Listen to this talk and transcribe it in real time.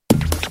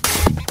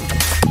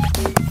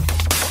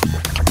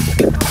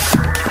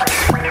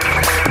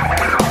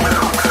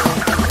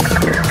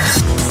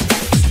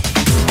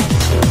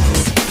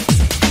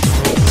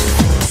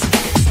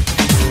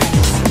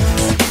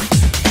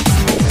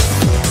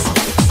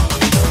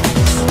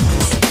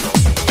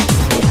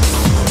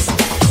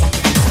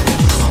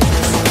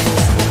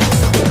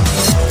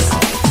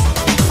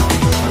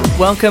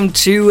welcome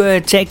to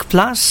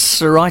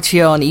techPLUS right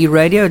here on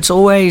eRadio. It's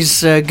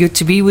always good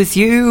to be with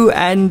you.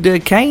 And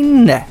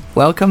Kane,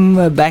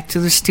 welcome back to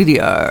the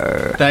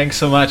studio. Thanks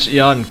so much,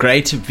 Jan.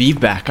 Great to be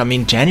back. I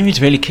mean,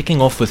 January's really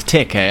kicking off with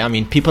tech, eh? I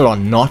mean, people are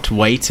not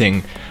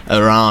waiting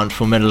around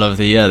for middle of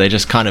the year. They're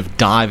just kind of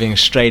diving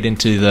straight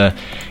into the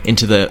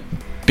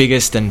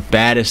biggest and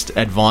baddest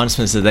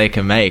advancements that they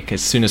can make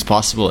as soon as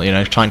possible. You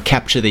know, try and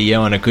capture the year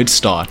on a good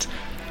start.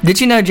 Did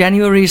you know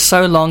January is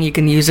so long you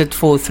can use it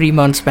for 3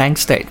 months bank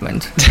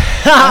statement?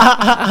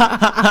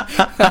 I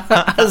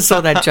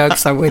saw that joke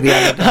somewhere the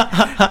other day.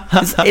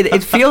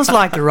 It feels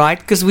like right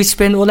because we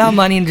spend all our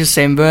money in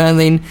December and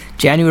then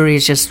January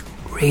is just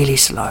really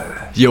slow.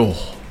 Yeah,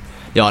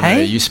 no,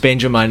 Hey? you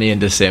spend your money in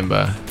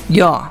December.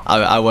 Yeah.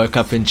 I woke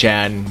up in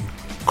Jan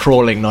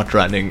crawling, not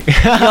running.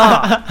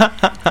 Yeah.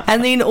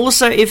 And then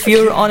also, if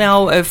you're on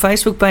our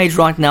Facebook page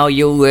right now,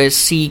 you'll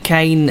see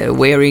Kane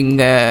wearing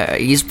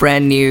his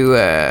brand new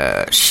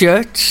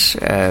shirt,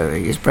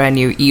 his brand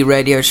new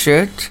eRadio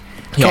shirt.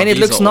 Yeah, Kane, it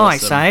these looks are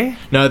nice, awesome. eh?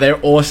 No, they're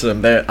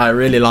awesome. I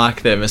really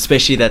like them,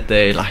 especially that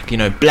they're like, you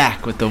know,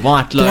 black with the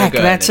white logo. Black,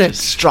 that's and it. it's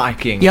just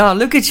striking. Yeah,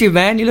 look at you,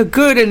 man. You look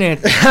good in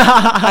it.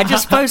 I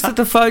just posted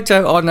the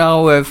photo on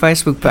our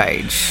Facebook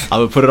page. I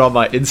will put it on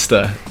my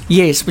Insta.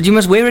 Yes, but you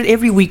must wear it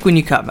every week when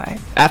you come, eh?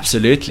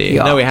 Absolutely.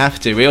 Yeah. No, we have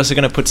to. We're also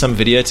going to put some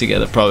video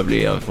together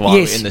probably of while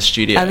we're in the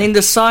studio. And then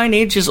the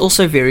signage is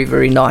also very,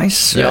 very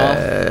nice.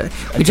 Yeah.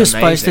 We just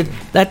amazing. posted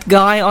that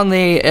guy on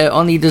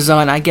the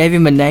design. I gave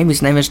him a name.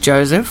 His name is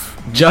Joseph.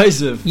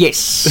 Joseph,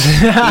 Yes.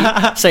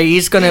 So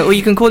he's gonna, or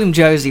you can call him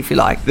Josie if you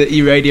like. the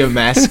eRadio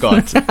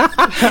mascot.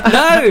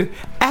 No,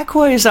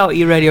 Aqua is our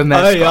eRadio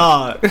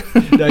mascot. Oh,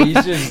 yeah. No,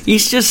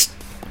 He's just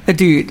a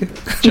dude.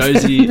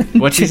 Josie.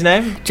 What's his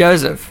name?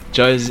 Joseph.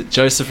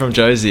 Joseph from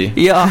Josie.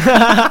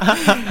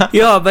 Yeah.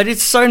 Yeah, but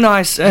it's so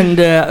nice and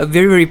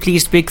very, very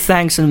pleased. Big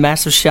thanks and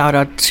massive shout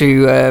out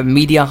to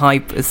Media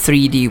Hype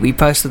 3D. We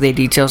posted their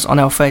details on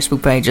our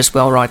Facebook page as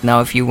well right now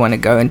if you want to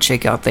go and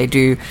check out. They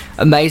do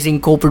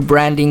amazing corporate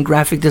branding,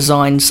 graphic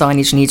design,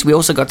 signage needs. We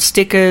also got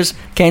stickers.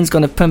 Kane's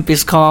going to pimp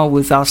his car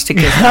with our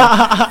stickers.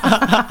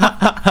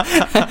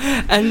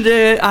 And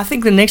I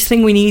think the next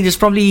thing we need is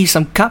probably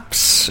some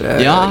cups.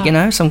 Yeah. You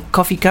know, some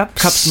coffee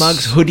cups. Cups,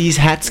 mugs, hoodies,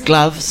 hats,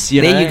 gloves.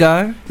 You know.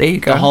 There you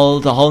go.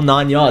 The whole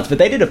 9 yards. But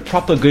they did a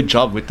proper good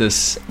job with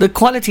this. The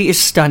quality is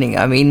stunning.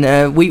 I mean,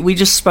 we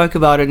just spoke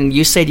about it, and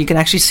you said you can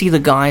actually see the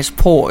guy's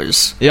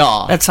paws.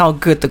 Yeah. That's how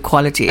good the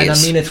quality is. And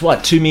I mean, it's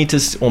what, 2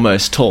 meters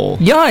almost tall.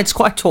 Yeah, it's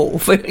quite tall,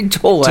 very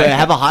tall. To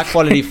have a high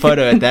quality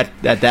photo at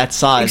that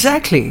size,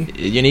 Exactly.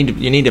 You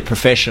need a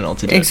professional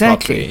to do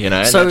Exactly. it properly. You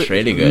know, So that's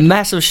really good.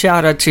 Massive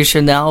shout out to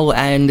Chanel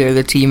and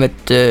the team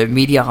at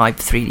Media Hype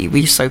 3D.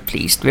 We're so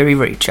pleased, very,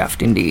 very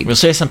chuffed indeed. We'll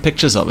share some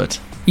pictures of it.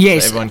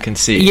 Yes, so everyone can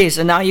see. Yes,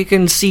 and now you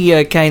can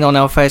see Kane on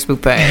our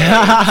Facebook page,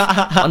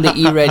 on the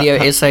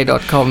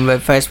eRadioSA.com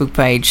Facebook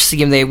page.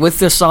 See him there with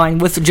the sign,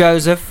 with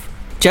Joseph.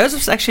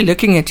 Joseph's actually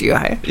looking at you,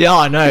 hey? Yeah,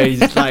 I know.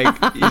 He's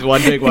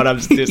wondering what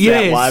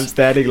why I'm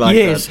standing like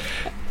that.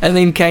 And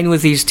then Kane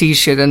with his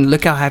t-shirt, and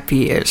look how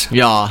happy he is.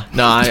 Yeah,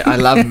 no, I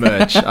love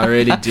merch. I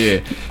really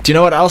do. Do you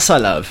know what else I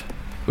love?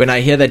 When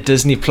I hear that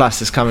Disney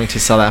Plus is coming to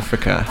South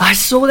Africa. I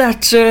saw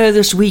that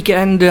this week,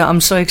 and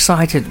I'm so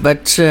excited,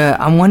 but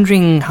I'm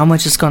wondering how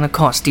much it's going to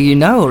cost. Do you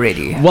know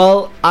already?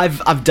 Well,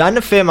 I've done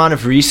a fair amount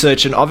of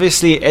research, and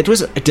obviously it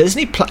was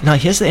Disney Plus. Now,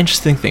 here's the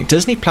interesting thing.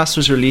 Disney Plus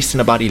was released in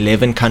about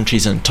 11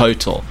 countries in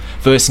total,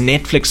 versus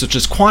Netflix, which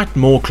is quite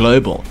more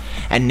global.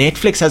 And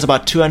Netflix has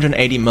about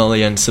 280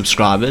 million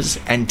subscribers,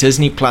 and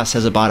Disney Plus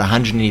has about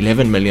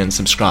 111 million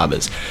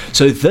subscribers.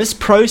 So this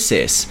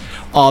process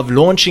of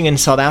launching in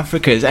South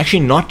Africa is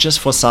actually not just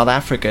for South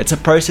Africa. It's a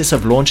process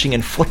of launching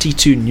in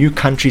 42 new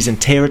countries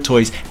and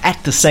territories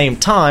at the same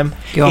time,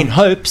 in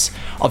hopes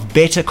of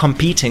better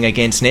competing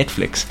against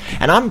Netflix.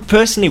 And I'm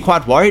personally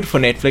quite worried for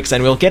Netflix,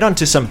 and we'll get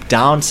onto some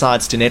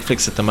downsides to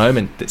Netflix at the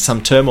moment,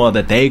 some turmoil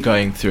that they're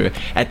going through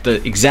at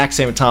the exact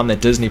same time that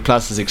Disney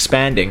Plus is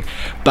expanding.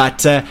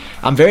 But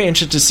I'm very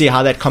interested to see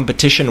how that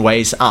competition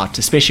weighs out,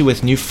 especially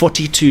with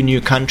 42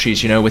 new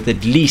countries, you know, with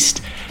at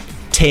least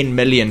 10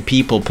 million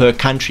people per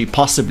country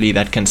possibly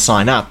that can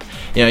sign up.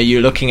 You know,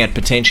 you're looking at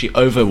potentially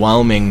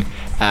overwhelming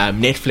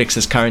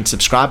Netflix's current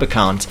subscriber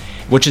count,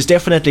 which is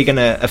definitely going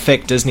to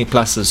affect Disney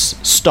Plus's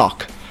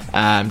stock.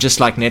 Just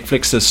like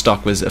Netflix's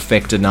stock was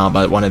affected now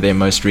by one of their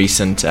most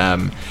recent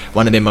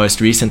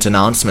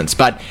announcements.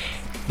 But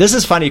this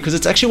is funny because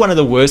it's actually one of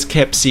the worst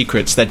kept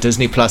secrets that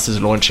Disney Plus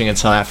is launching in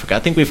South Africa. I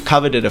think we've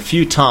covered it a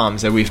few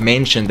times that we've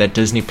mentioned that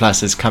Disney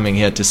Plus is coming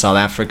here to South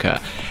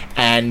Africa.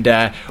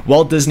 And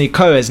Walt Disney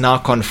Co. has now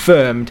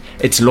confirmed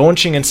it's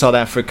launching in South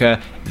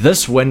Africa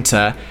this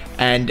winter,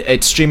 and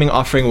its streaming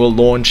offering will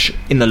launch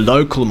in the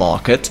local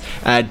market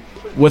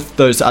with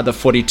those other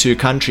 42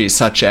 countries,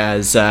 such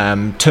as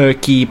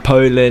Turkey,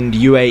 Poland,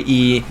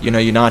 UAE,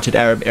 United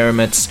Arab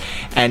Emirates,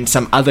 and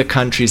some other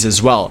countries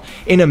as well.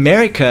 In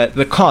America,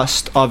 the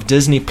cost of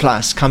Disney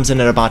Plus comes in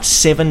at about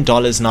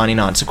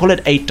 $7.99, so call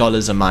it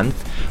 $8 a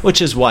month,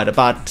 which is what,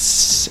 about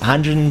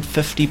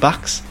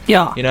 $150?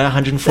 Yeah,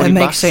 $140. that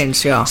makes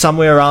sense. Yeah,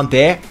 somewhere around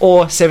there,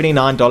 or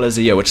 $79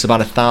 a year, which is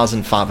about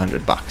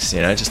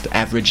 $1,500. Just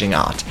averaging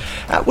out,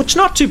 which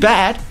not too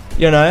bad.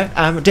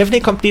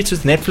 Definitely competes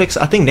with Netflix.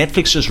 I think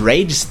Netflix just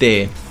raised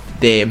their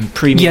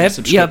premium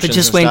subscriptions. Yeah, but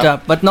just went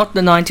up, but not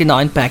the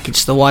 99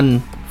 package, the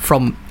one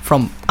from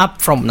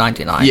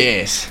 99.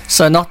 Yes.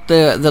 So not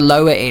the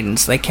lower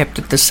ends. They kept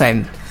it the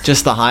same.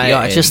 Just the higher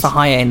end. Yeah, just the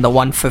higher end, the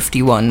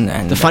 151.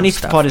 And the funny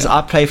part is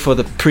I pay for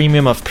the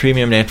premium of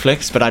premium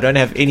Netflix, but I don't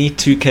have any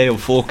 2K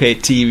or 4K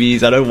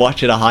TVs. I don't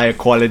watch at a higher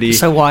quality.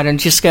 So why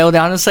don't you scale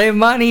down and save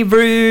money, bro?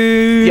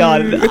 Yeah,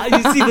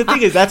 you see, the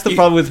thing is, that's the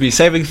problem with me.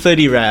 Saving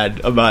 30 Rand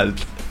a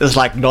month is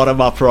like not on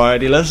my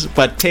priority list,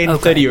 but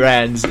 30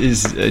 rands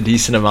is a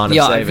decent amount of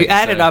savings. Yeah, if you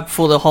add it up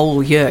for the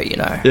whole year,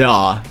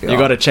 Yeah, you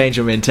got to change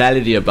your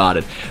mentality about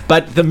it.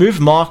 But the move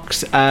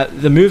marks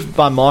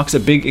a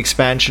big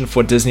expansion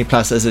for Disney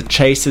Plus as it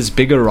chases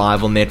bigger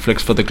rival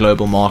Netflix for the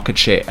global market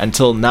share.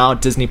 Until now,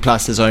 Disney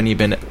Plus has only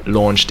been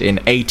launched in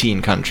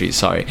 18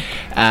 countries. It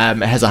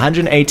has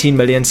 118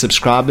 million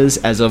subscribers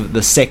as of the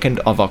 2nd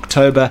of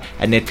October,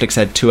 and Netflix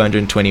had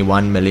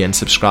 221 million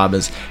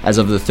subscribers as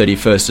of the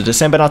 31st of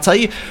December. And I'll tell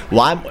you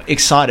why I'm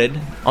excited.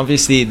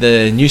 Obviously,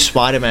 the new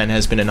Spider-Man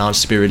has been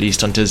announced to be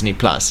released on Disney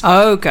Plus.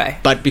 Oh, okay.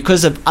 But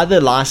because of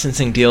other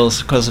licensing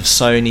deals, because of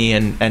Sony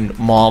and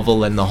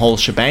Marvel and the whole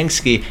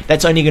shebangsky,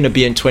 that's only going to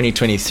be in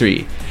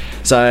 2023.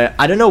 So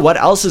I don't know what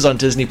else is on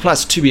Disney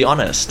Plus, to be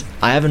honest.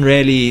 I haven't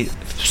really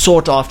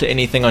sought after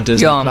anything on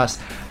Disney Plus,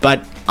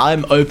 but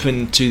I'm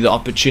open to the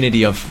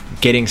opportunity of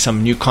getting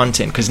some new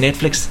content, because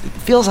Netflix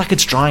feels like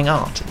it's drying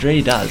out. It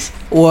really does.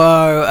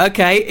 Whoa,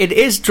 okay, it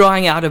is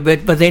drying out a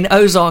bit, but then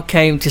Ozark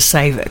came to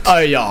save it. Oh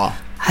yeah.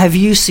 Have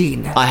you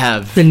seen? I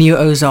have. The new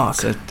Ozark.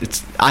 So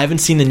I haven't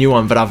seen the new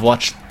one, but I've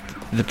watched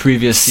the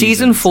previous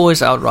Season 4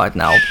 is out right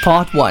now.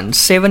 Part 1,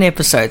 7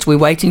 episodes. We're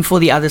waiting for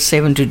the other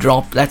 7 to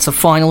drop. That's the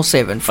final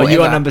 7 forever. Are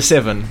you on number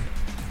 7?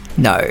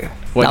 No.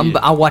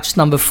 I watched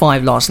number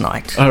 5 last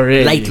night. Oh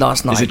really? Late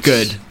last night. Is it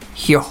good?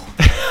 Yo.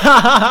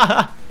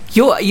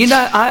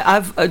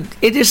 I've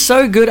it is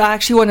so good. I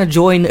actually want to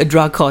join a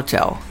drug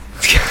cartel.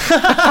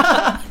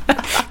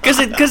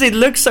 Because it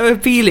looks so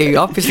appealing.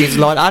 Obviously it's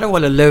not. I don't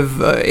want to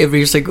live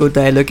every single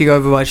day looking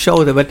over my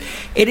shoulder, but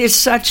it is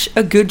such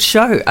a good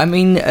show. I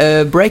mean,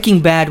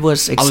 Breaking Bad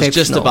was exceptional. I was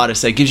just about to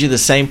say, it gives you the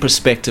same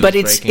perspective as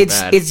Breaking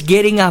Bad. It's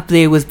getting up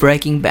there with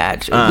Breaking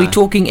Bad. We're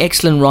talking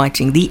excellent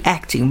writing, the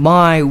acting,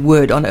 my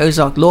word, on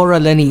Ozark. Laura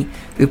Linney,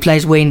 who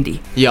plays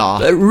Wendy.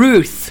 Yeah.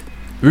 Ruth,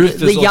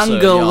 the young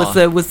girl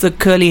with the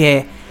curly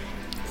hair.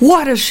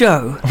 What a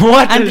show!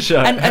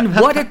 And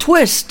what a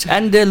twist!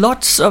 And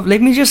lots of. Let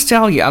me just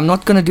tell you, I'm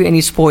not going to do any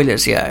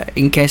spoilers here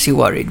in case you're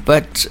worried,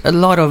 but a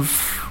lot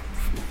of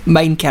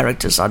main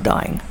characters are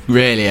dying.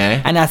 Really,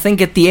 eh? And I think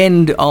at the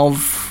end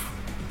of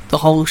the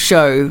whole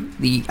show,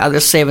 the other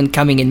 7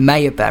 coming in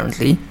May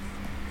apparently.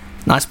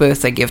 Nice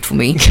birthday gift for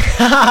me.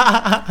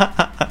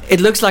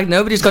 It looks like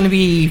nobody's going to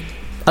be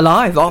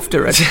alive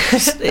after it.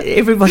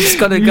 Everybody's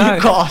got to go.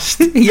 Cost.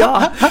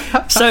 Yeah.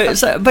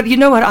 So, but you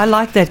know what? I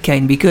like that,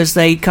 Kane, because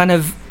they kind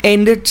of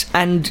end it,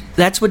 and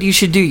that's what you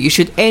should do. You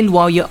should end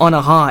while you're on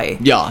a high.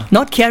 Yeah.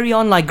 Not carry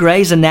on like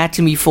Grey's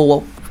Anatomy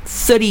for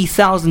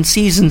 30,000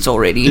 seasons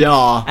already.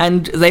 Yeah.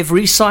 And they've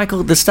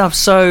recycled the stuff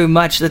so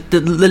much that the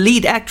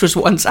lead actress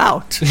wants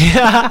out.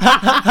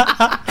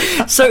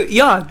 So,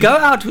 yeah, go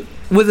out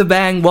with a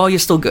bang while you're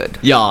still good.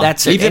 Yeah.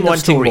 That's leave it. them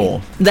wanting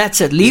more. That's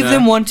it. Leave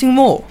them wanting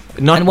more.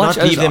 Not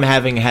leave them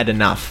having had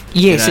enough.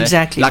 Yes,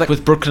 exactly. Like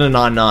with Brooklyn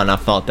Nine-Nine, I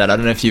felt that. I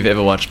don't know if you've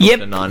ever watched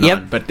Brooklyn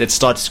Nine-Nine, but it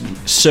starts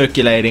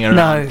circulating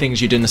around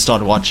things you didn't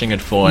start watching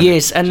it for.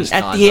 Yes, and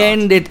at the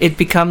end, it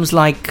becomes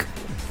like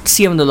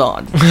Siem the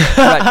Lord,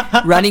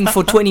 running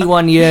for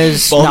 21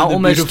 years, Bold now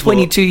almost beautiful.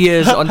 22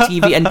 years on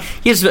TV. And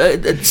yes,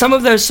 some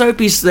of those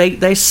soapies,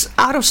 they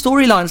out of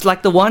storylines,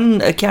 like the one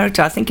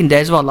character, I think in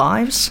Days of Our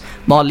Lives,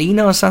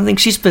 Marlena or something,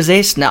 she's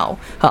possessed now.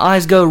 Her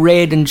eyes go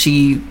red and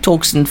she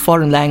talks in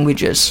foreign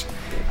languages.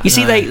 You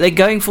see, they're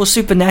going for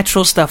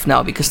supernatural stuff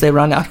now because they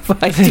run out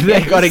of ideas. They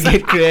got to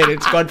get creative.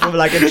 It's gone from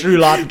like a true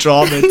life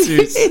drama to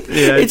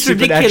it's supernatural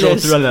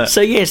ridiculous. thriller.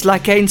 So yes,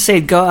 like Kane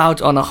said, go out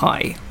on a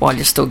high while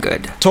you're still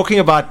good. Talking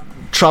about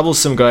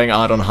troublesome going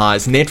out on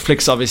highs,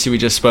 Netflix, obviously we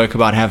just spoke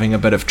about having a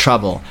bit of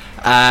trouble.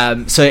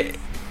 So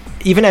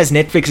even as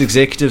Netflix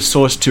executives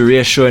sought to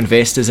reassure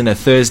investors in a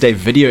Thursday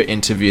video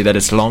interview that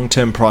its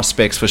long-term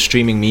prospects for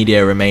streaming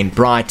media remain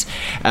bright,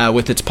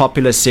 with its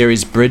popular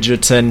series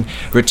Bridgerton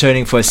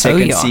returning for a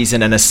second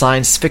season and a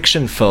science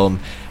fiction film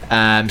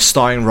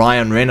starring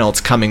Ryan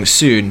Reynolds coming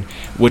soon,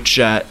 which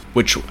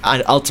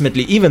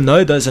ultimately, even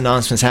though those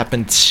announcements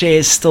happened,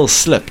 shares still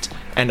slipped.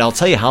 And I'll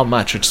tell you how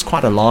much, which is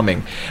quite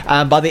alarming.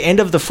 By the end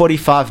of the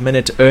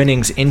 45-minute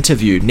earnings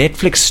interview,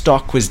 Netflix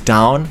stock was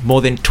down more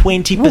than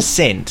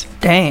 20%. Ooh,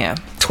 damn.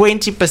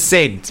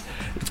 20%.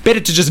 It's better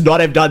to just not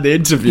have done the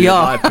interview, in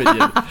my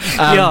opinion.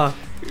 Yeah.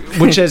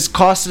 Which has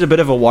casted a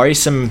bit of a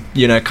worrisome,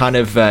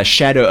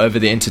 shadow over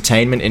the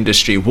entertainment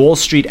industry. Wall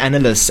Street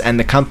analysts and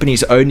the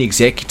company's own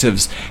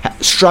executives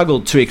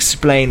struggled to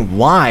explain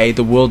why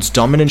the world's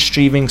dominant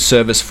streaming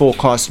service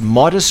forecast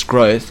modest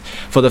growth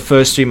for the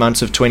first 3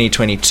 months of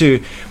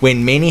 2022,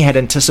 when many had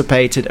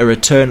anticipated a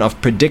return of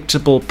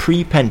predictable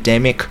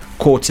pre-pandemic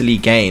quarterly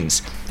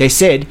gains. They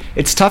said,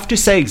 it's tough to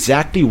say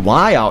exactly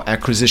why our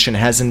acquisition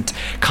hasn't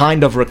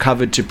kind of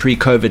recovered to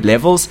pre-COVID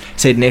levels,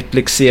 said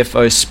Netflix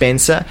CFO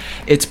Spencer.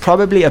 It's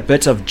probably a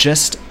bit of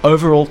just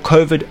overall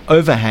COVID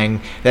overhang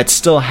that's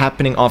still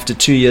happening after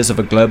 2 years of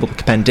a global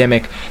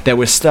pandemic that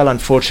we're still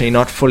unfortunately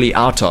not fully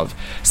out of.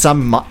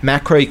 Some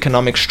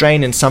macroeconomic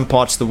strain in some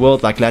parts of the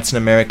world, like Latin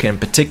America in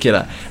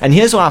particular. And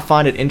here's why I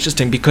find it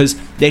interesting, because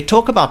they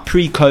talk about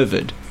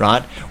pre-COVID,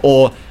 right?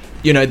 Or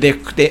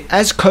they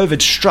as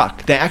COVID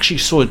struck, they actually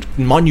saw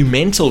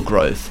monumental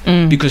growth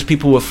because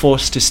people were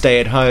forced to stay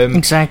at home.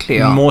 Exactly.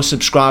 Yeah. More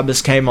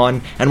subscribers came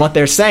on. And what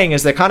they're saying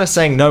is they're kind of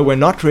saying, no, we're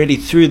not really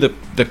through the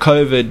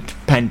COVID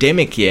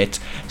pandemic yet.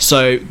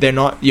 So they're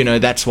not,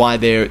 that's why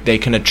they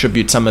can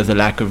attribute some of the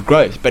lack of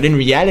growth. But in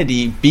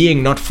reality,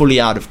 being not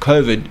fully out of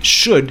COVID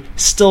should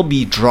still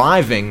be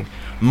driving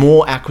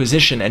more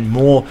acquisition and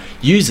more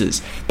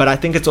users. But I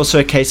think it's also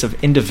a case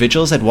of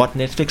individuals at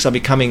Netflix are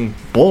becoming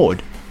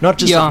bored. Not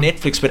just of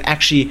Netflix, but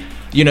actually,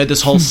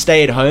 this whole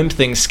stay-at-home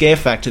thing, scare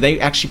factor.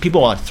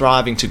 People are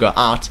thriving to go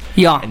out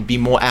and be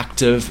more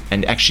active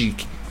and actually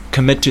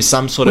commit to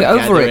some sort of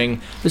gathering.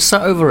 We're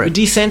so over it. We're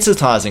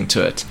desensitizing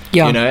to it.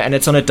 And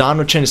it's on a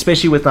downward trend,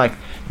 especially with like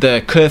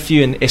the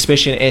curfew and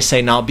especially in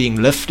SA now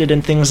being lifted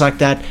and things like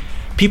that.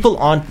 People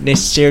aren't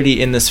necessarily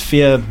in this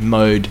fear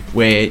mode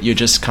where you're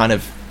just kind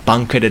of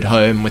bunkered at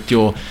home with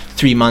your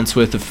 3 months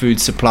worth of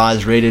food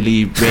supplies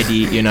ready,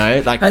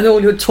 like, and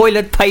all your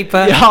toilet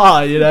paper.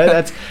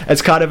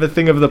 That's kind of a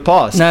thing of the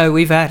past. No,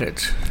 we've had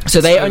it. So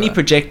they only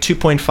project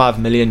 2.5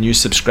 million new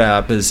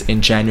subscribers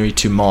in January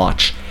to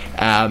March,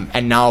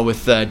 and now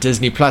with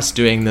DStv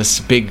doing this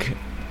big,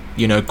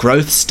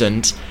 growth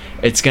stint,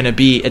 it's gonna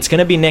be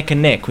neck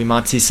and neck. We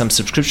might see some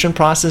subscription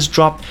prices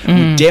drop.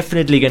 We're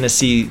definitely gonna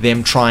see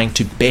them trying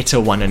to better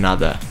one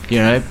another,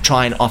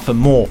 try and offer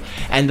more.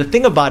 And the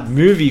thing about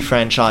movie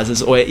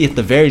franchises, or at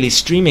the very least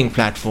streaming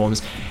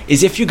platforms,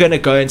 is if you're gonna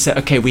go and say,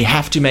 okay, we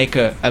have to make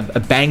a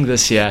bang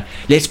this year,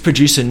 let's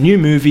produce a new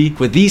movie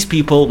with these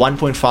people.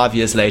 1.5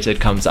 years later it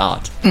comes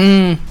out.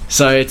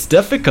 So it's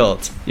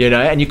difficult,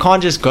 and you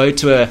can't just go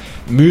to a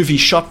movie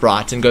shop,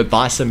 right, and go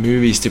buy some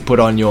movies to put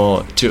on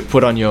your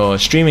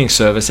streaming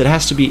service. It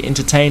has to be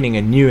entertaining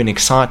and new and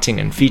exciting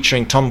and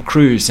featuring Tom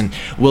Cruise and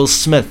Will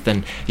Smith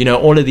and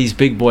all of these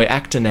big boy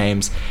actor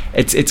names.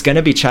 It's going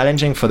to be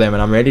challenging for them,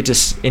 and I'm really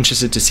just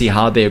interested to see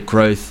how their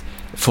growth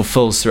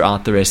fulfills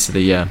throughout the rest of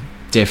the year.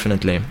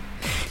 Definitely.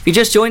 If you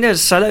just joined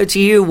us, hello to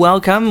you,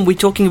 welcome. We're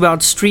talking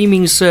about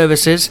streaming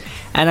services,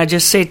 and I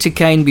just said to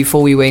Kane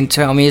before we went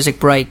to our music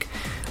break,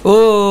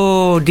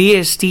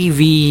 DStv-ish,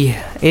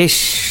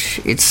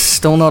 it's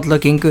still not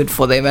looking good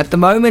for them. At the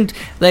moment,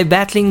 they're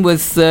battling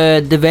with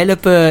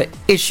developer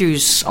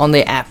issues on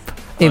their app,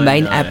 their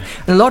main app.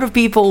 And a lot of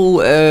people,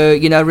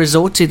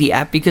 resort to the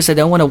app because they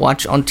don't want to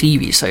watch on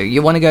TV. So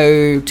you want to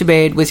go to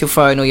bed with your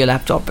phone or your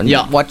laptop and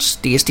watch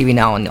DStv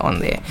Now on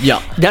there.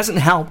 Yeah. It doesn't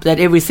help that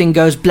everything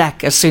goes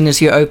black as soon as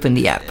you open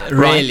the app.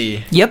 Really?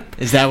 Right? Yep.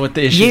 Is that what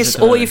the issue is? Yes,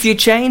 or if you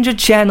change a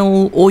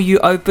channel or you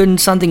open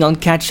something on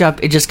catch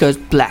up, it just goes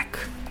black.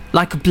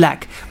 Like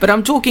black. But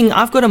I'm talking,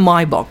 I've got a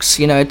My Box,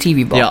 a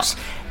TV box.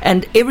 Yeah.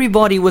 And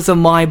everybody with a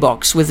My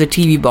Box, with a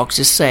TV box,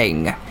 is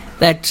saying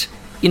that,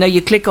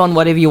 you click on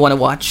whatever you want to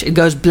watch, it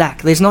goes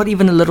black. There's not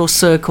even a little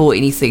circle or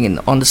anything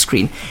on the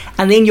screen.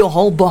 And then your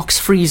whole box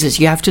freezes.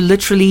 You have to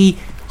literally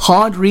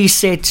hard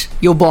reset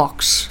your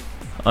box.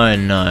 Oh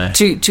no.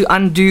 To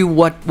undo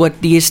what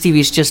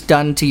DStV's just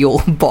done to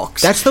your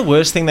box. That's the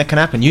worst thing that can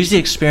happen. User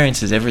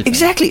experience is everything.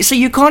 Exactly. So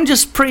you can't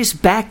just press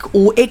back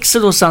or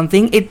exit or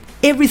something.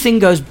 Everything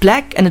goes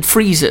black and it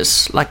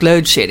freezes, like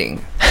load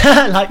shedding.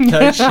 Like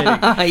load shedding.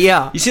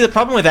 Yeah. You see, the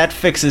problem with that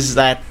fix is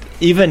that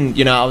even,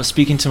 I was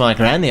speaking to my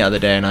gran the other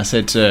day and I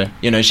said to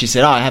her, she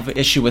said, I have an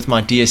issue with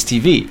my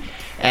DStv.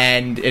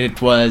 And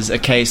it was a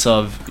case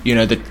of, the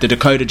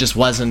decoder just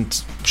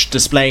wasn't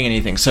displaying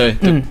anything. So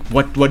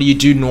what do you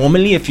do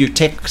normally if you're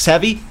tech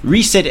savvy?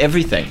 Reset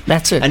everything.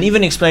 That's it. And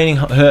even explaining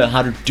her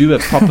how to do a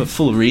proper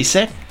full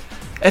reset,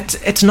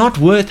 it's not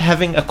worth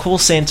having a call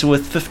center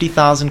with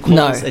 50,000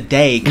 calls a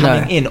day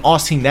coming in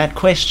asking that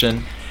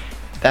question.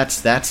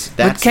 That's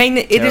But Kane,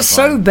 it is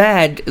so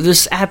bad,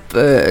 this app,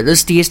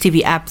 this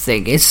DStv app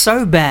thing is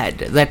so bad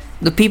that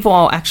the people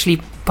are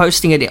actually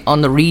posting it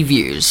on the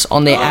reviews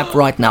on their app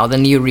right now, the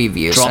new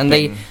reviews, and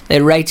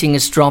their rating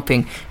is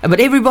dropping. But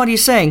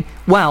everybody's saying,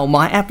 wow,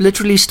 my app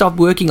literally stopped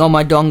working on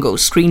my dongle,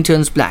 screen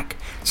turns black.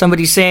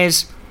 Somebody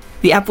says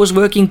the app was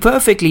working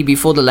perfectly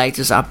before the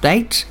latest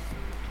update,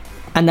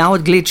 and now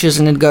it glitches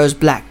and it goes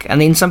black.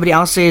 And then somebody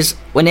else says,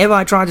 whenever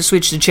I try to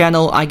switch the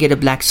channel, I get a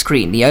black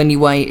screen. The only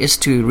way is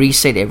to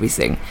reset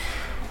everything.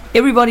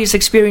 Everybody's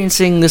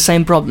experiencing the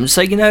same problem.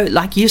 So,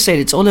 like you said,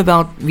 it's all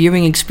about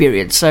viewing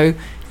experience. So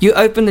you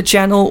open the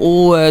channel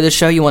or the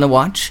show you want to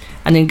watch,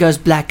 and then it goes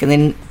black, and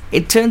then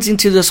it turns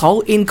into this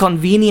whole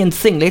inconvenient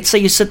thing. Let's say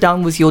you sit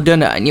down with your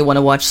dinner and you want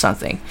to watch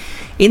something.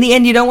 In the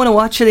end, you don't want to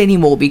watch it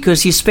anymore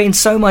because you spend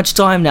so much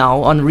time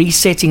now on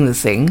resetting the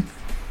thing.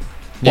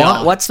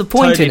 Yeah, what's the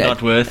point totally in it?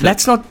 Not worth it?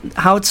 That's not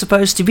how it's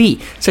supposed to be.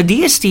 So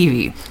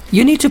DStv,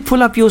 you need to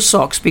pull up your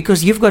socks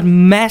because you've got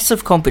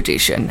massive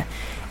competition.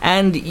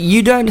 And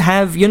you're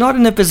not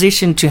in a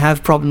position to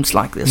have problems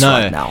like this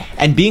right now.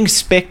 And being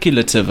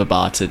speculative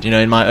about it,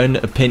 in my own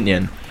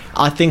opinion,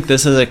 I think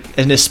this is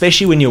and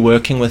especially when you're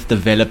working with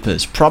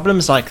developers,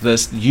 problems like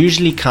this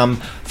usually come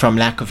from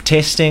lack of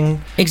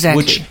testing,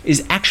 which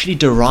is actually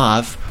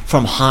derived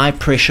from high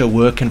pressure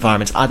work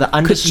environments, either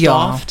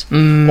understaffed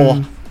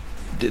or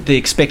the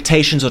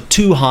expectations are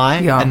too high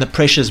and the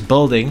pressure's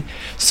building,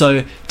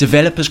 so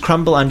developers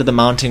crumble under the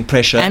mounting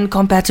pressure, and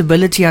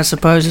compatibility, I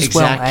suppose, as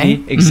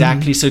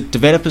exactly. So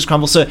developers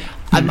crumble. So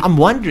I'm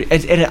wondering,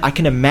 I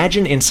can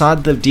imagine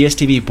inside the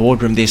DStv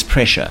boardroom there's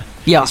pressure.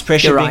 There's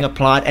pressure being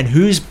applied, and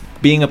who's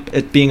being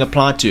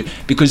applied to,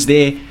 because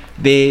their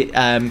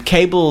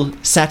cable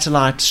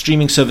satellite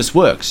streaming service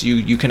works.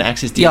 You can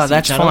access DStv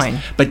that's channels, fine.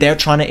 but they're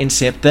trying to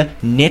intercept the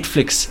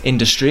Netflix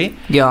industry,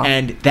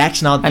 and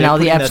that's now. And now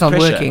the app's not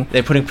working.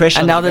 They're putting pressure,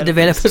 and now the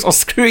developers are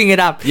screwing it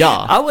up.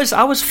 I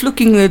was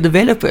flicking the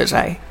developers,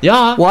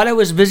 while I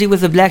was busy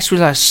with the black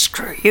screen. I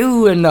screw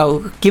you, and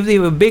I'll give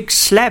them a big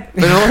slap.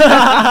 They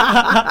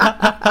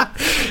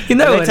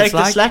take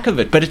the slack of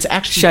it, but it's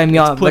actually shame.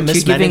 But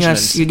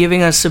you're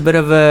giving us a bit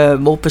of a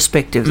more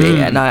perspective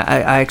there, and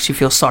I actually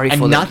feel sorry for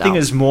them. Nothing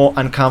is more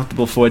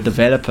uncomfortable for a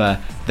developer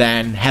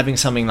than having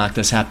something like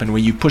this happen,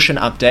 where you push an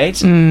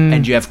update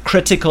and you have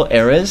critical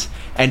errors,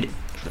 and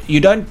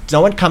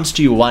no one comes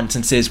to you once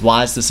and says,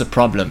 why is this a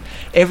problem?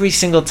 Every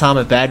single time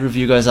a bad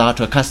review goes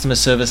out, or a customer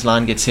service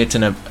line gets hit,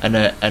 and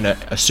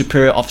a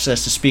superior officer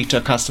has to speak to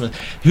a customer,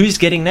 who's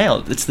getting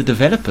nailed? It's the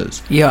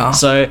developers.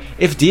 So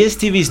if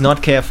DStv is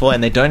not careful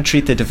and they don't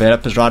treat their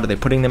developers right, or they're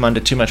putting them under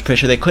too much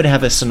pressure, they could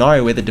have a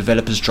scenario where the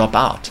developers drop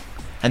out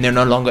and they're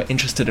no longer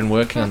interested in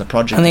working on the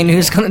project. And then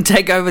who's going to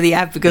take over the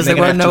app because they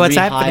won't know what's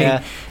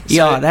happening?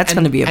 That's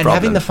going to be a problem.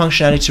 And having the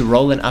functionality to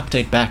roll an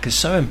update back is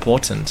so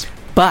important.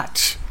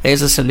 But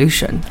there's a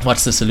solution.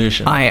 What's the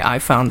solution? I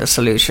found a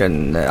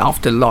solution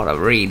after a lot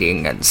of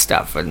reading and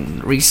stuff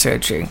and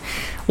researching.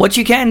 What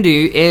you can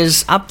do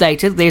is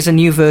update it. There's a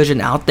new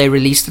version out. They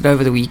released it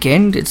over the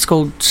weekend. It's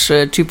called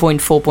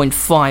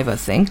 2.4.5, I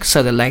think,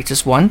 so the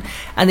latest one.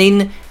 And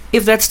then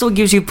if that still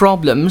gives you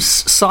problems,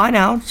 sign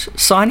out,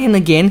 sign in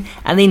again,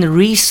 and then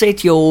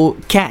reset your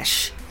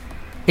cache.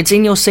 It's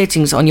in your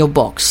settings on your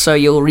box, so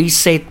you'll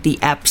reset the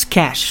app's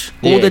cache,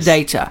 all the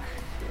data.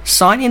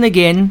 Sign in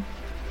again,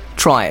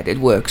 try it. It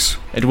works.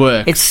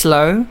 It's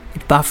slow,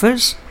 it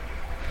buffers,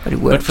 but it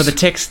works. But for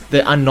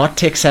the not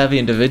tech savvy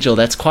individual,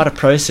 that's quite a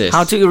process.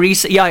 How to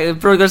reset? Yeah, I'm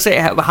going to say,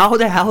 how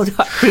the hell do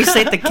I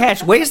reset the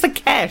cache? Where's the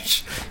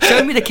cache?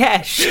 Show me the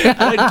cache.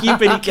 I don't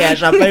keep any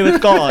cache. I play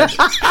with cards.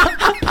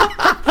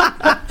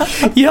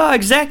 Yeah,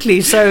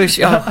 exactly. So,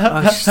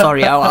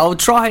 sorry, I'll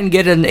try and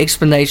get an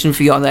explanation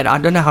for you on that. I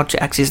don't know how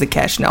to access the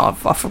cache now.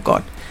 I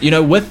forgot.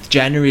 With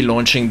January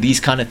launching, these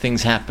kind of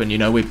things happen,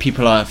 where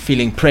people are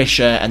feeling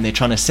pressure and they're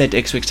trying to set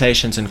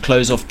expectations and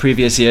close off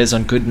previous years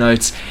on good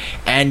notes.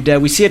 And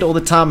we see it all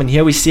the time, and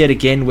here we see it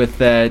again with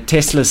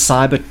Tesla's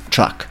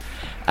Cybertruck.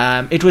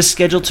 It was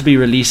scheduled to be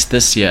released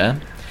this year,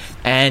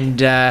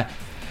 and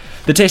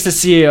the Tesla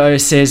CEO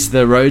says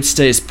the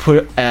Roadster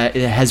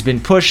has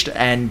been pushed,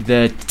 and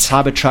the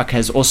Cybertruck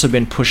has also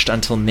been pushed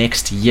until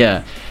next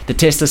year. The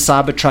Tesla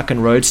Cybertruck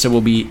and Roadster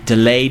will be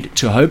delayed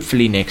to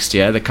hopefully next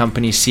year, the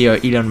company's CEO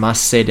Elon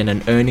Musk said in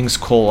an earnings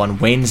call on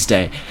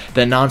Wednesday.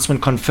 The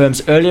announcement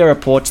confirms earlier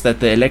reports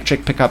that the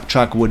electric pickup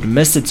truck would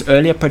miss its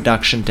earlier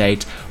production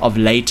date of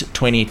late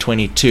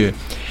 2022.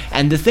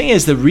 And the thing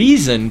is, the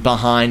reason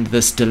behind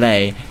this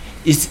delay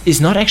is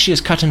not actually as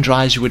cut and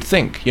dry as you would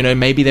think.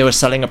 Maybe they were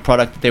selling a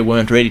product that they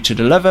weren't ready to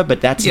deliver, but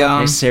that's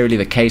not necessarily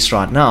the case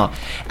right now.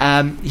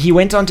 He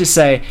went on to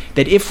say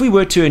that if we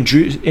were to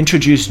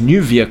introduce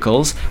new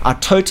vehicles, our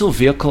total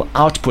vehicle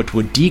output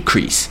would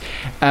decrease.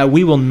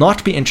 We will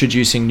not be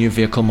introducing new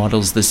vehicle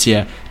models this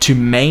year to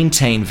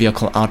maintain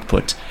vehicle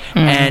output.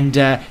 And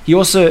it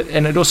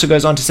also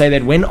goes on to say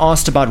that when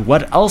asked about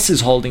what else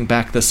is holding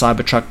back the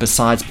Cybertruck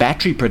besides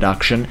battery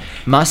production,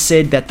 Musk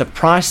said that the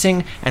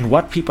pricing and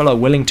what people are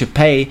willing to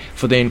pay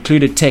for the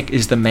included tech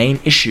is the main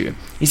issue.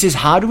 He says,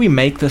 how do we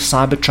make the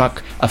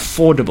Cybertruck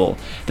affordable?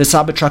 The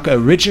Cybertruck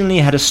originally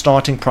had a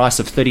starting price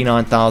of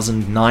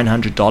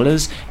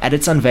 $39,900 at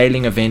its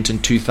unveiling event in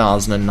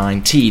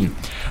 2019.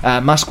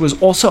 Musk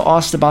was also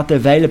asked about the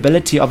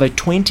availability of a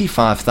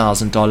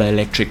 $25,000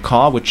 electric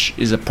car, which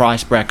is a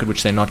price bracket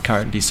which they're not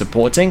currently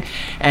supporting.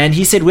 And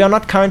he said, we are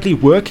not currently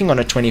working on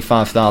a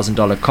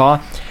 $25,000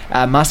 car.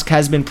 Musk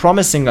has been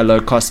promising a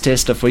low-cost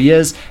Tesla for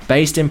years,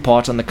 based in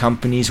part on the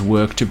company's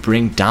work to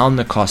bring down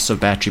the costs of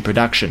battery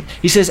production.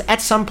 He says,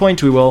 at some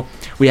point we will.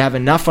 We have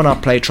enough on our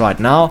plate right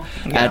now,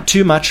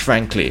 too much,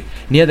 frankly.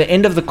 Near the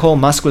end of the call,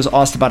 Musk was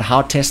asked about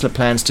how Tesla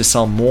plans to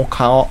sell more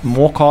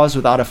cars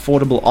without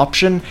affordable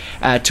option,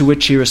 to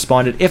which he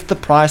responded, if the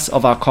price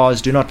of our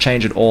cars do not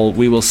change at all,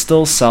 we will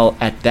still sell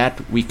at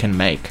that we can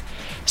make.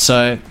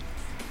 So,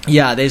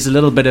 yeah, there's a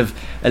little bit of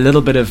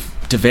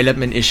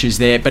development issues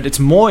there, but it's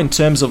more in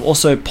terms of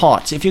also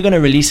parts. If you're going to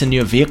release a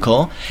new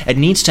vehicle, it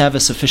needs to have a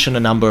sufficient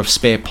number of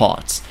spare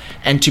parts.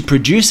 And to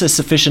produce a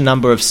sufficient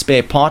number of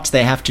spare parts,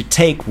 they have to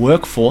take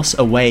workforce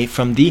away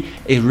from the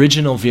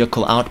original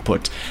vehicle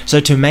output. So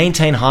to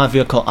maintain high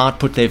vehicle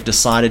output, they've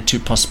decided to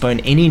postpone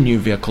any new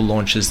vehicle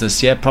launches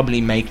this year,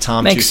 probably make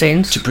time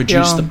to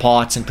produce the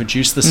parts and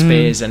produce the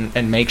spares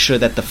and make sure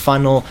that the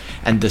funnel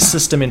and the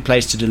system in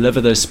place to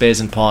deliver those spares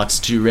and parts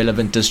to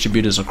relevant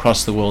distributors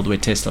across the world where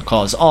Tesla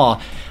cars are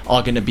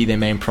going to be their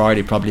main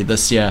priority probably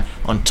this year,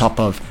 on top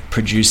of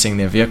producing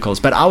their vehicles.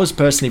 But I was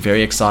personally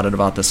very excited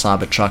about the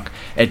Cybertruck.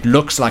 It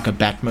looks like a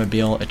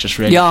Batmobile. It just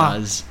really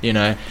does.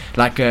 Remember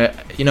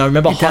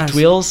Hot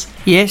Wheels?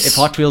 Yes. If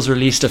Hot Wheels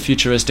released a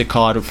futuristic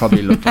car, it would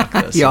probably look like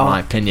this, in my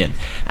opinion.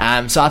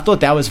 So I thought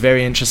that was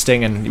very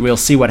interesting, and we'll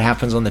see what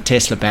happens on the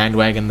Tesla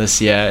bandwagon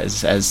this year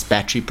as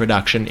battery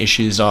production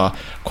issues are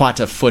quite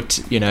afoot,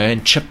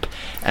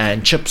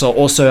 and chips are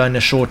also in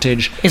a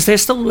shortage. Is there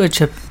still a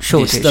chip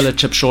shortage? There's still a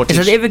chip shortage.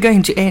 Is it ever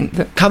going to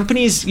end?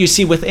 Companies, you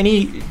see, with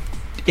any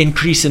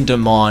increase in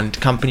demand,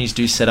 companies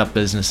do set up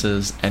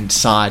businesses and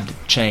side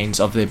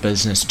chains of their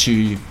business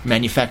to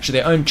manufacture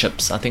their own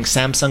chips. I think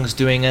Samsung's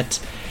doing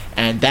it,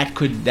 and that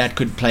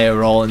could play a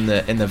role in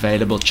the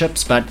available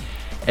chips, but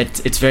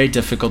it's very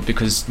difficult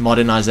because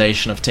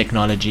modernization of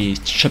technology,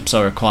 chips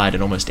are required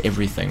in almost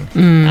everything,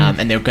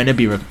 and they're going to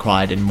be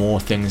required in more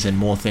things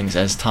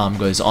as time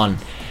goes on.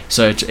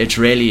 So it's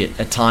really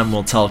a time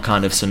will tell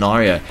kind of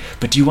scenario.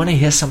 But do you want to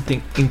hear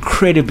something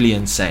incredibly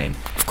insane?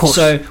 Of course.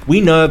 So we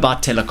know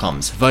about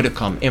telecoms,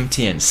 Vodacom,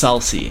 MTN,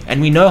 Cell C,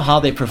 and we know how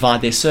they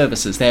provide their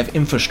services. They have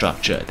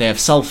infrastructure, they have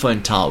cell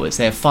phone towers,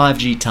 they have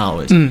 5G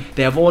towers,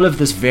 they have all of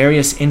this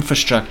various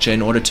infrastructure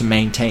in order to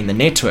maintain the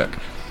network.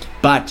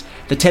 But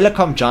the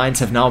telecom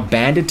giants have now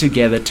banded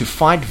together to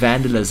fight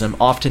vandalism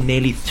after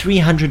nearly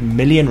 300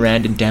 million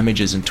rand in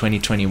damages in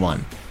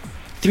 2021.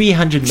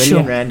 300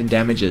 million rand in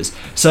damages.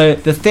 So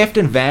the theft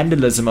and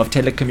vandalism of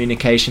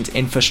telecommunications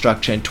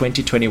infrastructure in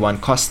 2021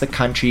 cost the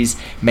country's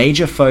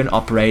major phone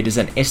operators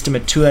an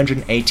estimate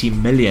 280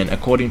 million,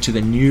 according to the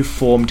new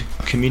formed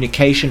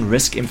Communication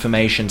Risk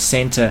Information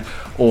Center,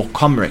 or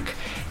COMRIC.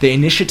 The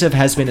initiative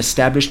has been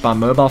established by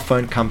mobile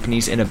phone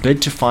companies in a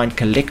bid to find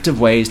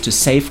collective ways to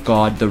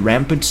safeguard the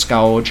rampant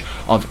scourge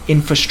of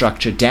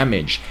infrastructure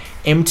damage.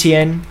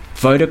 MTN,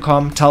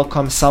 Vodacom,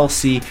 Telkom, Cell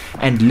C,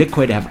 and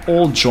Liquid have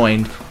all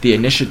joined the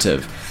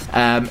initiative.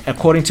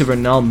 According to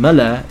Ronald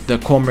Miller, the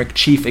COMRIC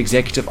Chief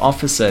Executive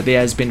Officer, there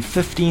has been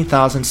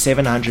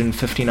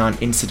 15,759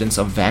 incidents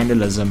of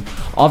vandalism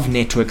of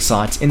network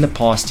sites in the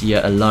past year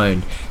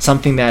alone,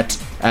 something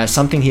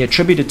he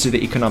attributed to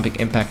the economic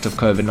impact of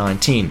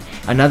COVID-19.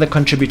 Another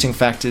contributing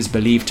factor is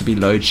believed to be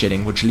load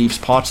shedding, which leaves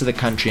parts of the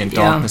country in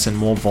darkness and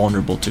more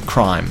vulnerable to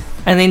crime.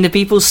 And then the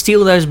people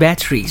steal those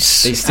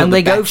batteries,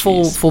 they go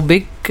for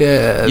big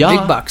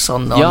bucks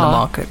on the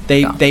market.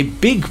 They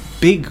big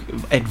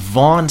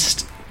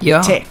advanced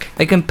tech.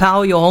 They can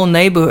power your whole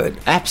neighborhood.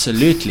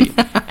 Absolutely.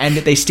 And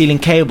they're stealing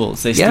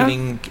cables. They're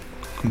stealing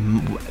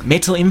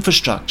metal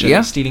infrastructure.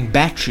 They're stealing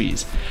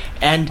batteries.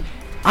 And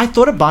I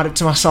thought about it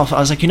to myself. I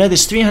was like,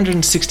 there's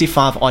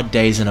 365 odd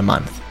days in a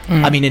month.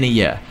 In a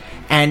year.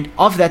 And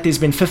of that, there's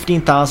been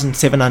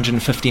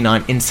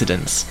 15,759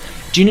 incidents.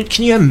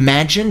 Can you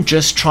imagine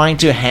just trying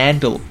to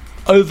handle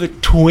over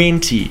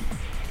 20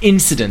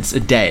 incidents a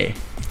day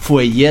for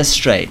a year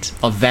straight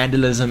of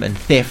vandalism and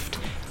theft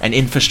and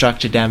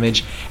infrastructure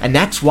damage? And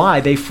that's why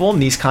they form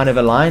these kind of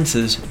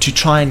alliances to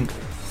try and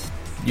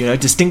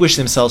distinguish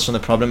themselves from the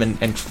problem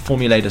and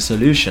formulate a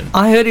solution.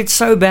 I heard it's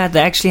so bad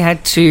they actually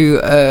had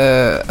to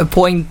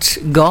appoint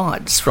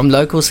guards from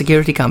local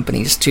security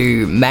companies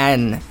to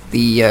man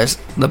the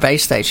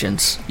base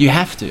stations. You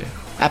have to.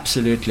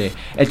 Absolutely.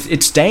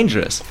 It's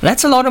dangerous.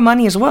 That's a lot of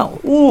money as well.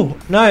 Oh,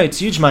 no, it's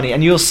huge money.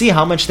 And you'll see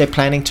how much they're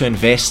planning to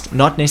invest,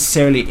 not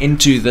necessarily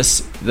into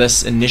this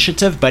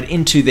initiative, but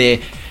into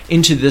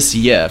this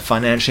year,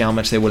 financially, how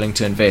much they're willing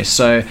to invest.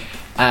 So,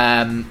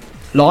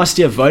 last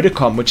year,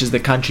 Vodacom, which is the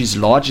country's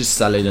largest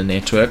cellular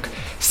network,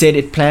 said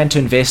it planned to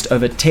invest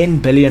over 10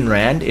 billion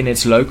rand in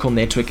its local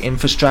network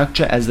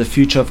infrastructure as the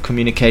future of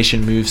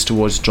communication moves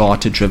towards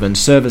data-driven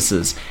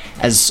services.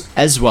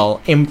 As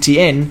well,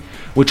 MTN,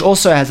 which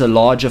also has a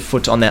larger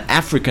foot on the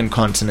African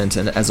continent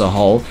and as a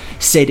whole,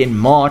 said in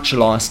March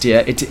last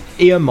year it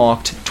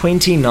earmarked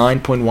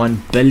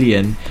 29.1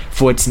 billion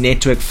for its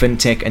network,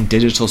 fintech and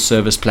digital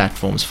service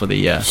platforms for the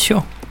year.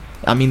 Sure.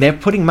 I mean, they're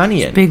putting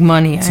money in. Big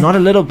money. It's not a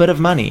little bit of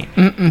money.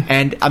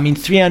 And I mean,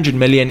 300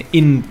 million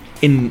in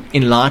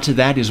light of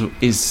that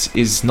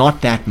is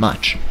not that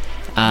much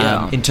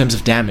in terms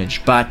of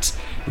damage. But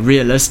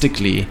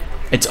realistically,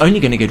 it's only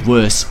going to get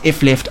worse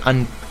if left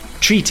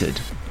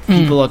untreated.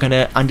 People are going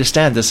to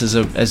understand this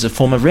as a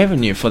form of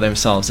revenue for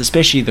themselves,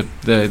 especially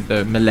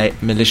the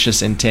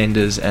malicious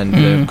intenders and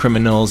the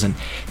criminals, and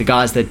the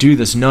guys that do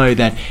this know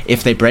that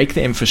if they break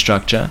the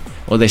infrastructure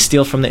or they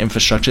steal from the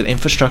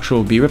infrastructure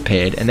will be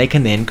repaired and they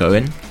can then go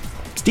and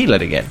steal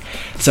it again.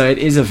 So it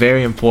is a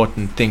very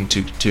important thing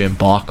to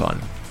embark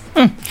on.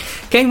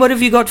 Kane, what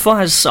have you got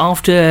for us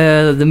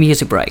after the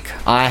music break?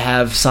 I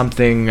have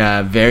something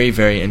very,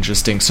 very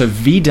interesting. So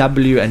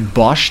VW and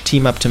Bosch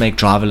team up to make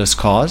driverless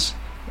cars.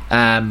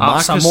 Some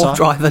more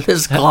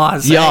driverless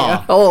cars.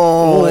 Yeah.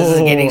 This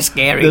is getting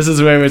scary. This is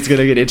where it's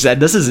going to get interesting.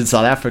 This is in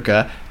South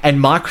Africa. And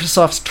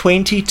Microsoft's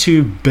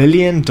 $22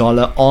 billion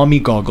army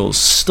goggles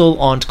still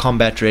aren't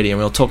combat ready. And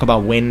we'll talk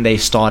about when they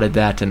started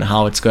that and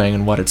how it's going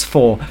and what it's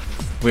for.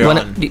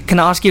 Can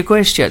I ask you a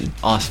question?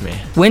 Ask me.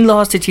 When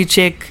last did you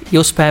check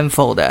your spam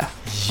folder?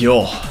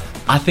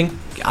 I think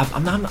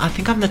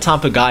I'm the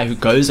type of guy who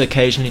goes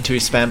occasionally to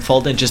his spam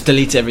folder and just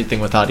deletes everything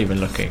without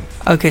even looking.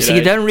 Okay, so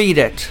you don't read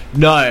it?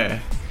 No.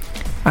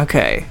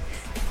 Okay.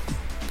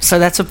 So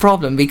that's a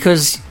problem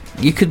because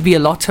you could be a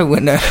lotto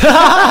winner.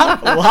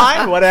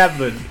 Why? What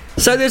happened?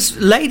 So this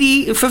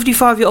lady, a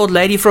 55-year-old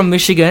lady from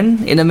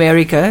Michigan in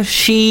America,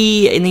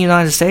 in the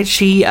United States,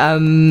 she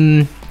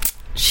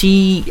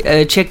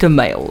checked her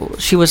mail.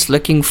 She was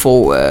looking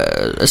for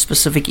a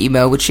specific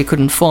email which she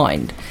couldn't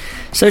find.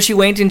 So she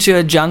went into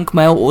a junk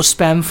mail or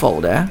spam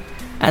folder,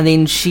 and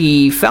then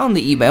she found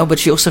the email, but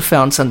she also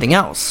found something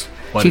else.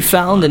 She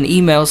found an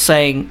email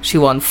saying she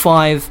won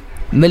 $5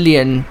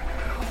 million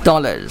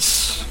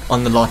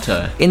on the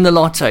lotto. In the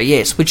lotto,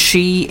 yes, which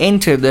she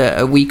entered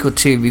a week or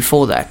two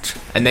before that.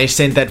 And they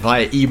sent that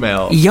via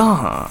email.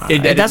 Yeah,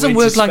 it doesn't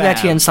work like that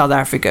here in South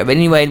Africa. But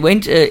anyway, it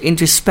went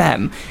into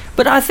spam.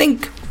 But I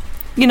think,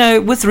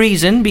 with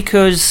reason,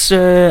 because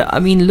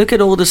look at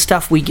all the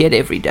stuff we get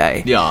every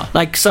day. Yeah,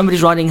 like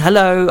somebody's writing,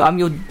 "Hello, I'm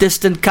your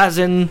distant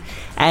cousin,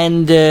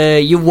 and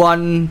you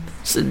won.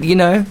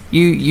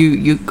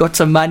 You got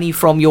some money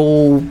from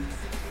your."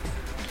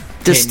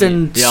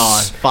 Distant,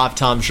 5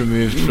 times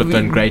removed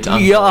flippin' great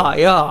uncle.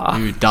 Yeah.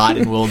 Who died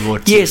in World War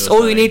II. Yes,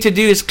 all you need to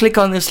do is click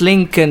on this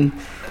link and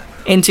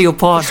enter your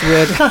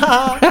password,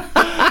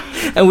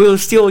 and we'll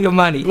steal your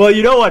money. Well,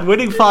 you know what?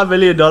 Winning $5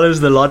 million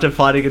in the lotto,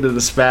 finding it in the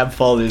spam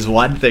folder is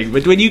one thing,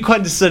 but when you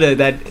consider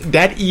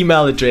that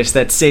email address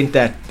that sent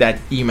that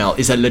email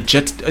is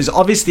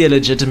obviously a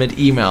legitimate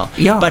email.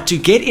 Yeah. But to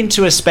get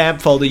into a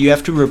spam folder, you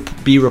have to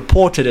be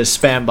reported as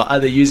spam by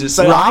other users.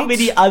 So how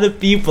many other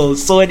people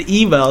saw an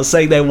email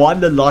saying they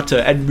won the lotto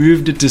and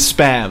moved it to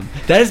spam?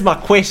 That is my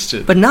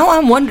question. But now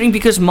I'm wondering,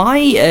 because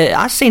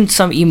I sent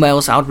some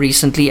emails out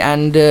recently,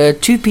 and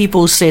 2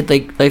 people said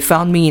they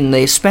found me in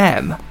their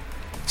spam.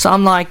 So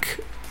I'm like,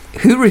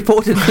 who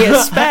reported me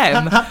as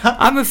spam?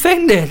 I'm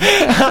offended.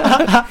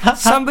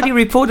 Somebody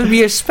reported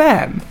me as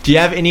spam. Do you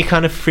have any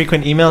kind of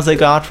frequent emails that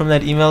go out from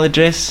that email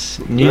address?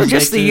 Newsletters,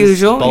 just the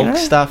usual, bulk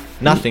stuff?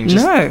 Nothing,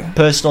 just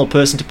personal,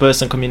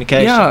 person-to-person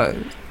communication. Yeah.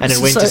 And it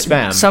went to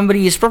spam.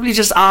 Somebody is probably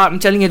just, I'm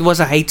telling you, it was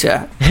a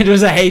hater. It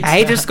was a hater. A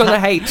hater's gonna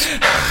hate.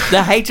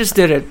 The haters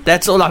did it.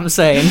 That's all I'm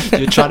saying.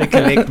 You're trying to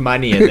collect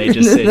money and they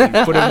just said,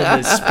 you put them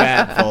in the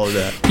spam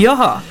folder.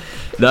 Yeah.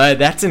 No,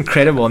 that's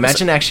incredible.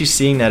 Imagine actually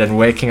seeing that and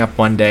waking up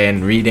one day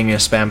and reading your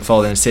spam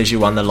folder and it says you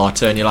won the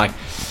lotto and you're like,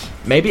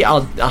 maybe I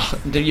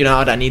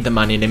need the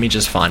money, let me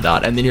just find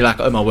out. And then you're like,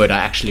 oh my word, I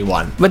actually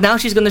won. But now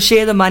she's going to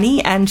share the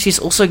money, and she's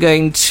also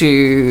going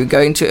to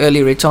go into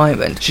early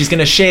retirement. She's going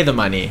to share the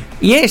money?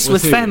 Yes,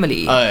 with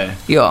family. Oh.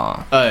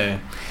 Yeah. Oh.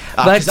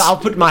 But I'll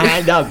put my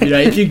hand up,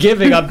 if you're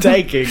giving, I'm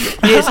taking.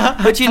 Yes,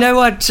 but you know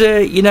what,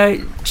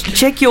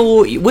 check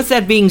with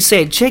that being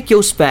said, check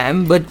your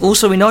spam, but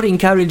also we're not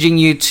encouraging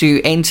you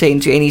to enter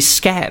into any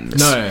scams.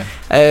 No.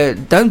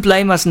 Don't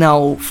blame us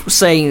now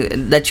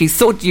saying that you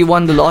thought you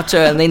won the lotto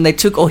and then they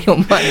took all your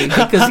money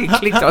because you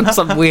clicked on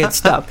some weird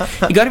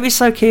stuff. You got to be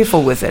so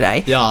careful with it,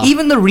 eh? Yeah.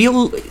 Even the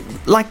real,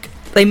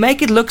 they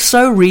make it look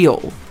so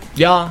real.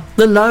 Yeah.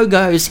 The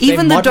logos,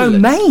 even the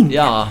domain.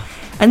 Yeah.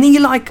 And then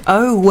you're like,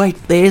 oh wait,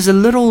 there's a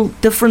little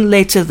different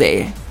letter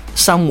there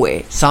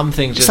somewhere.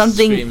 Something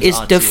is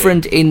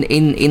different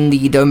in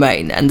the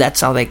domain, and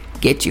that's how they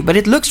get you. But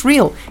it looks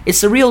real.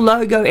 It's the real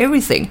logo,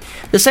 everything.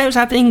 The same is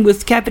happening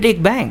with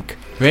Capitec Bank.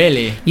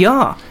 Really?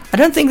 Yeah. I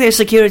don't think their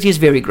security is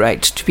very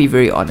great, to be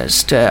very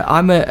honest.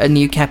 I'm a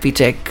new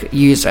Capitec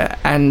user,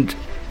 and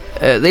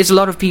there's a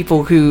lot of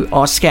people who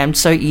are scammed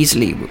so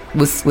easily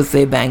with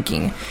their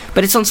banking.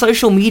 But it's on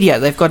social media.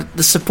 They've got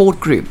the support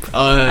group.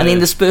 And then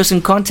this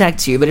person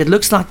contacts you, but it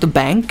looks like the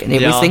bank and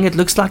everything. It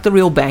looks like the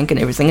real bank and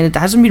everything, and it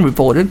hasn't been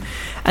reported.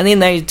 And then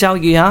they tell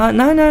you,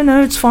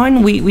 no, it's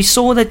fine. We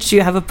saw that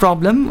you have a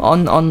problem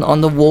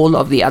on the wall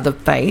of the other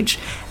page.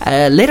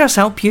 Let us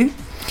help you.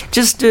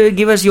 Just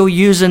give us your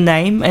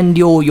username and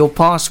your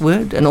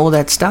password and all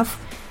that stuff.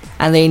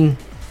 And then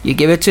you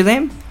give it to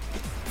them.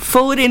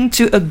 Fill it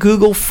into a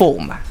Google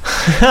form,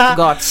 for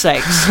God's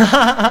sakes,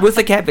 with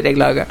the Capitec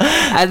logo.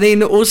 And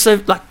then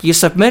also, like, you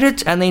submit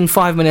it, and then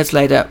 5 minutes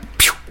later,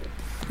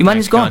 your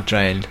money's gone.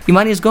 Drained. Your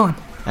money is gone.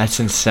 That's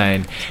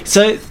insane.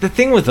 So the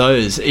thing with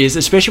those is,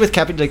 especially with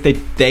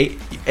Capitec,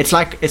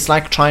 it's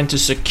like trying to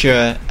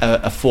secure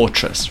a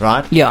fortress,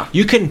 right? Yeah.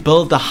 You can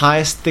build the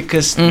highest,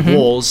 thickest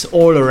walls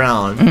all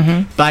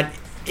around, but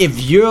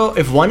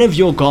if one of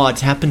your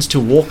guards happens to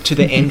walk to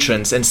the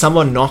entrance and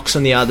someone knocks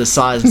on the other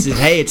side and says,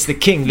 "Hey, it's the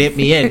king, let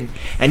me in,"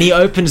 and he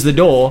opens the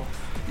door,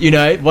 you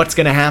know what's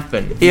going to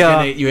happen.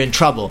 You're in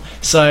trouble.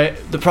 So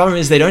the problem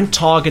is they don't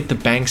target the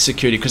bank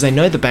security because they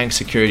know the bank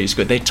security is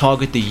good. They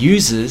target the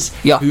users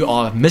who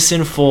are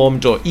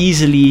misinformed or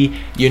easily,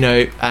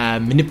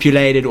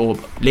 manipulated or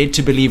led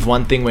to believe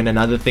one thing when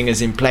another thing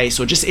is in place,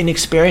 or just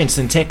inexperienced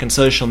in tech and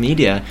social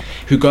media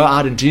who go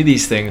out and do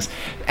these things.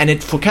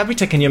 And for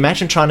Capitec, can you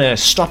imagine trying to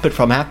stop it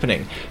from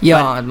happening?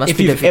 Yeah, it must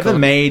be difficult. If you've ever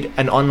made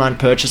an online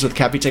purchase with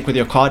Capitec with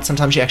your card,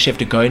 sometimes you actually have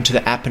to go into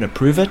the app and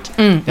approve it.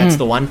 That's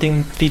the one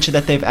feature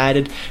that they've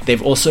added.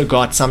 They've also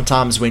got,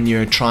 sometimes when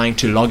you're trying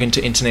to log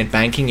into internet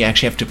banking, you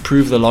actually have to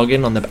prove the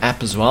login on the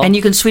app as well. And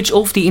you can switch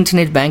off the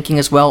internet banking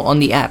as well on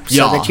the app,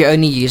 so that you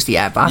only use the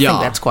app. I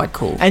think that's quite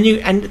cool.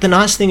 And the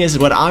nice thing is,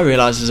 what I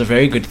realize is a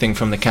very good thing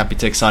from the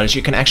Capitec side, is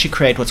you can actually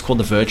create what's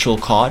called a virtual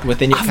card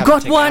within your Capitec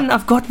app.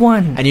 I've got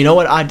one. And you know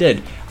what I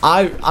did?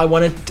 I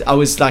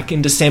was like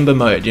in December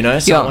mode,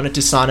 so I wanted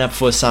to sign up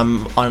for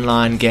some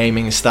online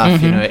gaming stuff,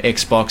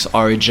 Xbox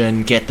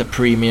Origin, get the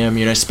premium,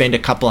 spend a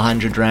couple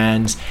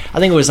 $100. I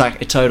think it was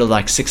like a total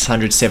like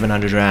 600,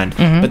 700 Rand,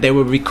 but they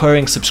were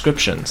recurring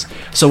subscriptions.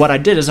 So what I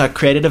did is I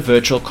created a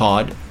virtual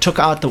card, took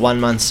out the 1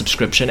 month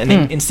subscription, and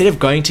then instead of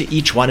going to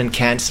each one and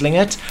cancelling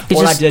it,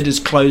 I did is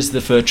close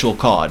the virtual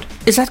card.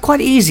 Is that quite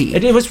easy?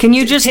 It was. Can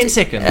you just 10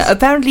 seconds.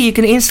 Apparently you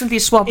can instantly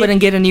swap it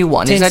and get a new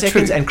one. 10 is that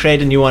seconds true? And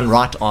create a new one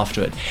right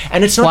after it.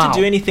 And it's not to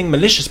do anything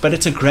malicious, but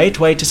it's a great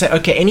way to say,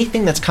 okay,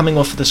 anything that's coming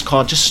off of this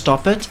card, just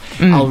stop it.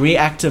 I'll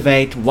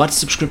reactivate what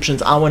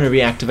subscriptions I want to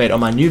reactivate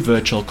on my new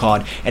virtual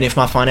card. And if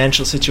my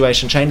financial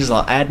situation changes,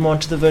 I'll add more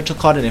to the virtual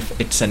card. And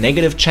if it's a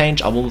negative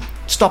change, I will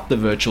stop the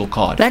virtual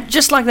card.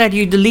 Just like that,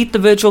 you delete the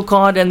virtual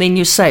card and then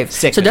you save.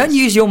 Seconds. So don't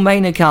use your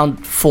main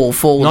account for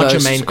not those,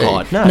 your main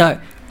card. No.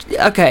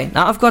 Okay,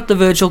 now I've got the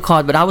virtual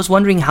card, but I was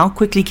wondering how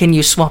quickly can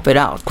you swap it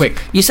out?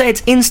 Quick. You say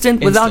it's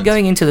instant without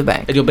going into the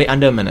bank. It'll be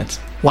under a minute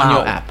on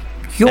your app.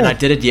 And I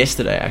did it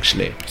yesterday,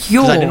 actually.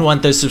 Because I didn't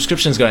want those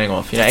subscriptions going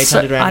off.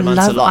 800 Rand a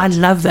month's a lot. I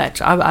love that.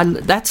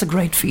 That's a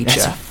great feature.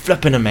 That's a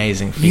flippin'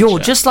 amazing feature.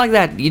 Just like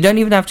that. You don't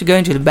even have to go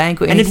into the bank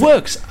or anything. And it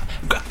works.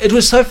 It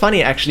was so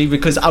funny, actually,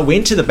 because I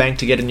went to the bank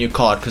to get a new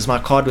card because my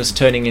card was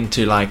turning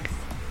into like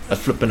a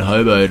flippin'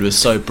 hobo. It was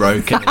so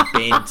broken and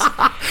bent.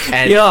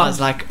 And I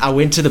was like, I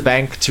went to the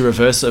bank to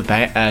reverse a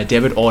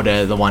debit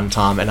order the one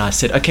time, and I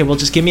said, okay, well,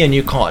 just give me a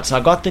new card. So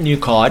I got the new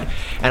card,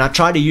 and I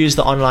tried to use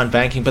the online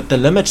banking, but the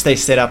limits they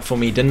set up for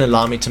me didn't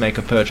allow me to make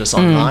a purchase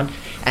online.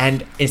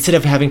 And instead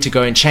of having to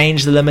go and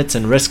change the limits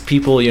and risk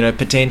people,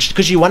 potentially,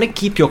 because you want to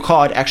keep your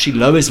card actually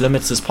low as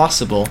limits as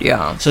possible,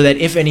 so that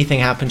if anything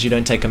happens, you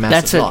don't take a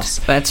massive loss.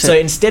 So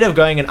instead of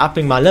going and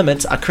upping my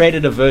limits, I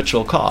created a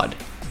virtual card.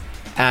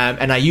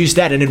 And I used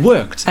that, and it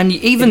worked. And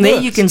even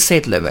there, you can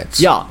set limits.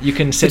 Yeah, you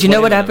can set. But you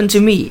know what happened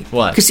to me?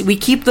 What? Because we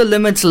keep the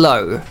limits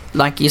low,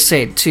 like you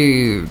said,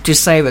 to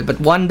save it. But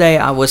one day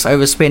I was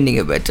overspending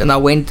a bit, and I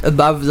went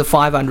above the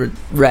 500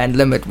 Rand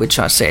limit, which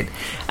I said.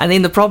 And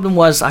then the problem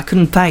was I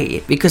couldn't pay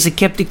it because it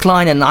kept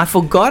declining, and I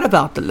forgot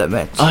about the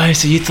limit. Oh,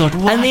 so you thought,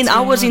 what? And then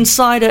I was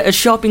inside a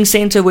shopping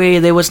center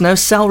where there was no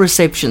cell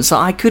reception, so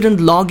I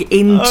couldn't log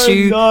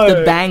into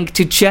the bank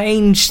to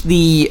change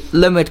the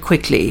limit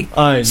quickly.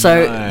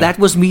 So that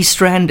was me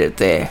stranded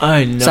there. So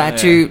I had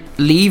to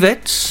leave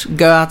it,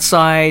 go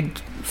outside,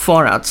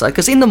 far outside,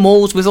 because in the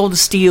malls with all the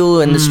steel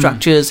and the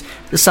structures,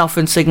 the cell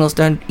phone signals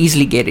don't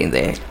easily get in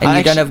there, and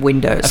you don't have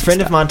windows. A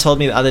friend of mine told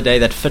me the other day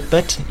that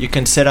Fitbit, you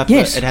can set up,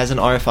 it has an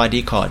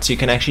RFID card, so you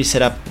can actually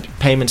set up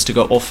payments to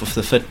go off of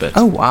the Fitbit.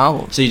 Oh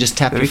wow. So you just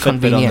tap your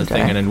Fitbit on the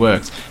thing and it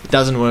works. It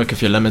doesn't work if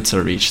your limits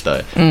are reached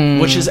though,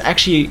 which is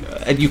actually,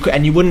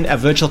 a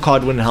virtual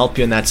card wouldn't help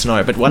you in that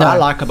scenario. But what I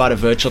like about a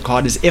virtual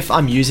card is if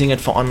I'm using it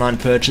for online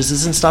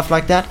purchases and stuff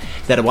like that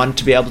I want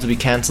to be able to be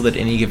cancelled at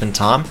any given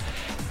time,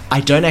 I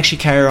don't actually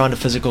carry around a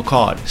physical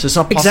card. So it's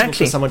not possible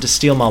for someone to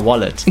steal my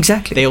wallet.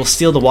 Exactly. They will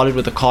steal the wallet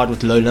with a card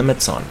with low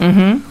limits on.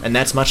 Mm-hmm. And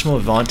that's much more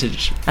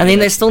advantage. And then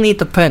they still need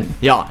the PIN.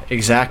 Yeah,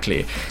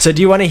 exactly. So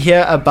do you want to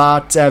hear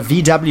about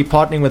VW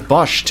partnering with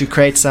Bosch to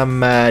create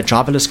some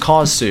driverless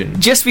cars soon?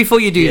 Just before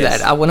you do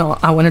that, I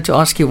wanted to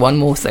ask you one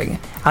more thing.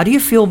 How do you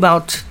feel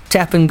about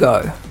tap and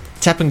go?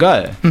 Tap and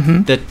go?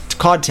 Mm-hmm. The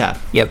card tap?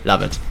 Yep.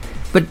 Love it.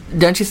 But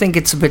don't you think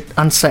it's a bit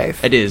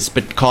unsafe? It is,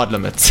 but card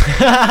limits.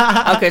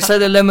 Okay, so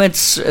the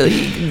limits,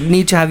 you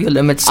need to have your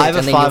limits set. I have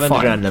a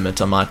 500 rand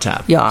limit on my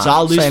tap. Yeah, so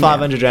I'll lose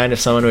 500 rand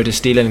if someone were to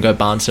steal it and go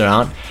bounce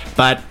around.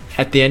 But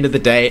at the end of the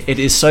day, it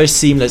is so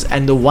seamless.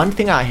 And the one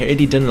thing I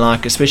really didn't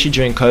like, especially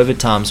during COVID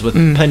times with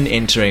PIN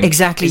entering.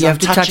 Exactly, you have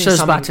to touch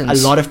those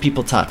buttons. A lot of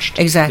people touched.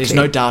 Exactly. There's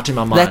no doubt in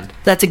my mind.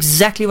 That's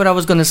exactly what I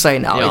was going to say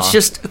now. Yeah. It's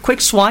just a quick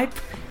swipe.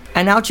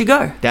 And out you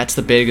go. That's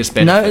the biggest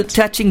benefit. No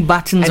touching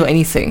buttons or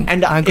anything.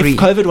 And I agree. If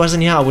COVID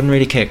wasn't here, I wouldn't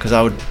really care because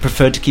I would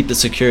prefer to keep the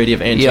security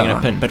of entering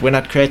a PIN. But when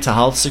it creates a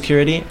health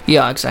security,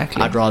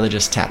 exactly, I'd rather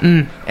just tap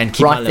and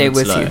keep my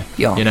limits low.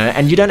 You know,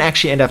 and you don't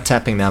actually end up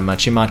tapping that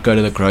much. You might go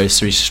to the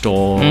grocery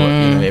store,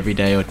 every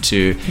day or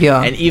two.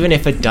 Yeah. And even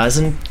if it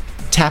doesn't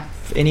tap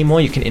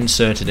anymore, you can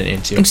insert it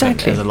into your PIN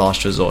as a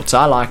last resort. So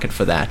I like it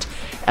for that.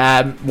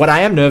 What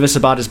I am nervous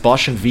about is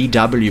Bosch and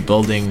VW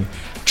building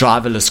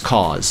driverless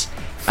cars.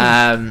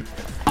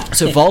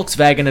 So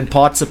Volkswagen and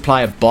parts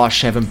supplier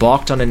Bosch have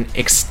embarked on an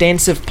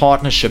extensive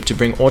partnership to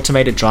bring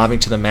automated driving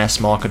to the mass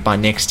market by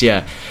next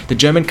year. The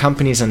German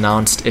companies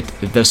announced it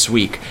this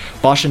week.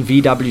 Bosch and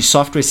VW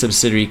software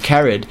subsidiary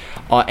Carrid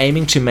are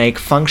aiming to make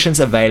functions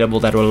available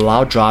that will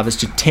allow drivers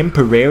to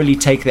temporarily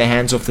take their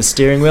hands off the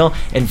steering wheel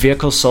in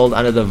vehicles sold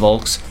under the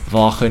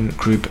Volkswagen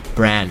Group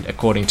brand,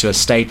 according to a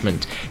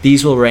statement.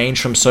 These will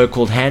range from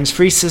so-called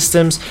hands-free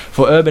systems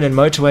for urban and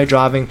motorway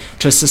driving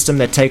to a system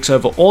that takes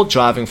over all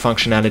driving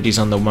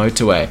functionalities on the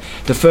motorway.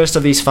 The first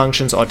of these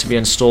functions are to be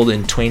installed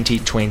in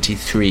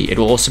 2023. It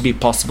will also be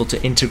possible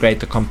to integrate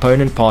the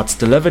component parts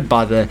delivered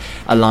by the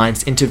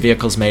alliance into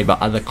vehicles made by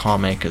other car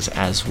makers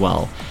as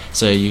well.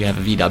 So you have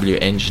a VW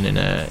engine in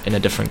a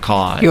different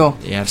car. You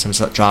have some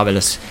sort of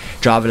driverless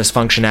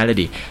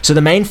functionality. So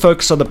the main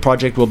focus of the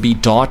project will be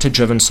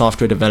data-driven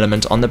software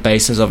development on the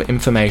basis of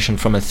information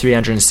from a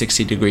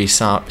 360-degree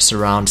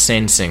surround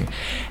sensing.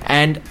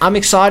 And I'm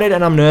excited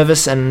and I'm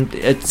nervous, and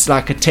it's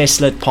like a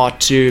Tesla at part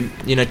 2.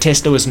 You know,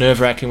 Tesla was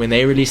nerve-wracking when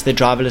they released their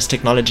driverless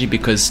technology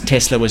because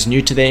Tesla was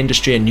new to their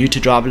industry and new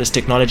to driverless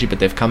technology, but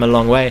they've come a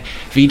long way.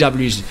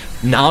 VW's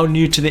now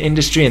new to the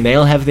industry and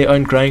they'll have their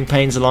own growing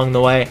pains along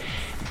the way.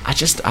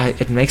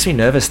 It makes me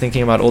nervous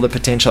thinking about all the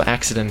potential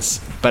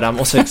accidents, but I'm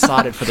also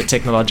excited for the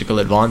technological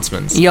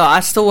advancements. Yeah,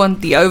 I still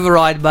want the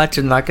override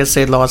button, like I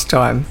said last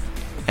time,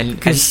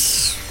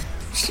 because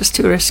it's just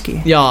too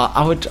risky. Yeah,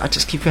 I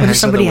just keep your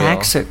hands on the wheel. If somebody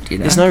hacks it, you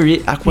know. There's no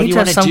what do you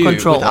want to do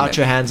without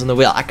your hands on the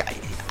wheel?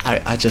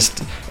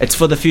 It's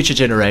for the future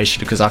generation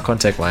because I can't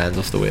take my hands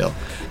off the wheel.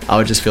 I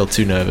would just feel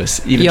too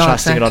nervous, even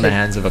trusting it on the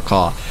hands of a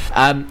car.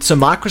 So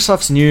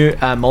Microsoft's new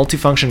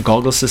multifunction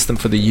goggle system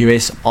for the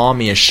US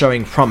Army is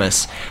showing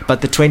promise,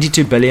 but the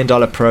 $22 billion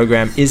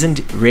program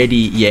isn't ready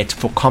yet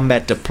for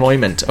combat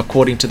deployment,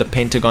 according to the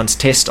Pentagon's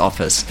test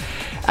office.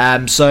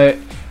 So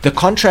the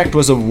contract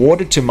was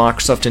awarded to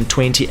Microsoft in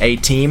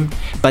 2018,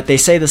 but they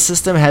say the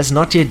system has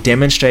not yet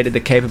demonstrated the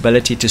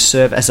capability to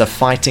serve as a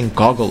fighting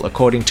goggle,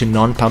 according to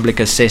non-public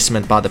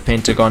assessment by the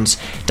Pentagon's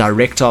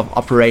Director of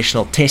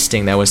Operational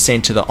Testing that was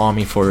sent to the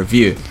Army for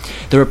review.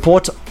 The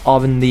report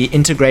on the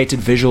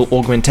Integrated Visual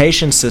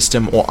Augmentation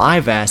System, or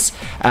IVAS,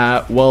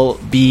 will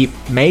be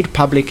made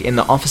public in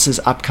the office's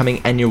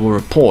upcoming annual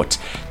report.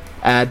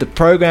 The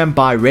program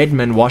by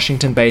Redmond,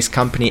 Washington-based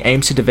company,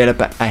 aims to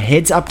develop a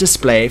heads-up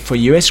display for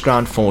U.S.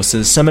 ground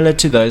forces similar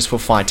to those for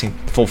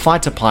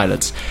fighter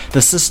pilots.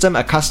 The system,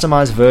 a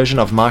customized version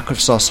of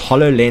Microsoft's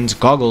HoloLens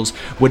goggles,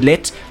 would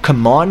let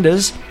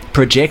commanders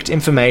project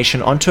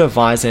information onto a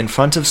visor in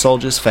front of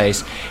soldiers'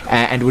 face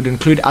and would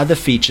include other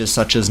features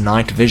such as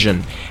night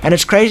vision. And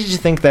it's crazy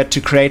to think that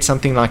to create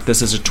something like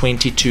this is a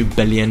 $22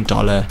 billion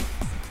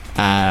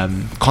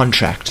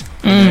contract.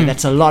 You know,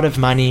 that's a lot of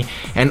money,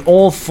 and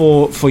all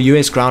for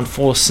US ground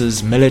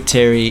forces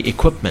military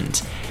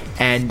equipment.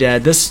 And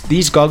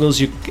these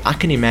goggles, I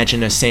can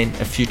imagine a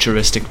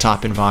futuristic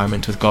type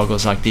environment with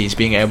goggles like these,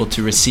 being able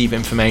to receive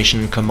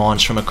information and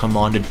commands from a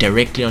commander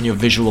directly on your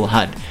visual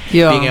HUD,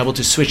 being able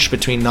to switch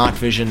between night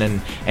vision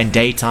and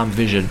daytime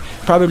vision,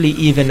 probably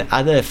even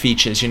other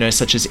features,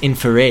 such as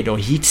infrared or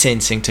heat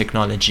sensing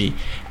technology,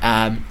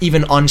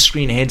 even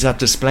on-screen heads-up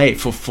display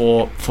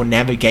for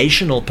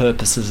navigational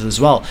purposes as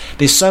well.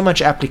 There's so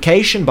much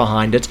application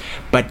behind it,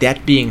 but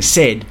that being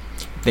said,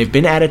 they've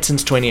been at it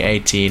since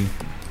 2018.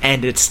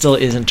 And it still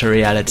isn't a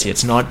reality.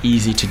 It's not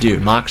easy to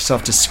do.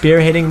 Microsoft is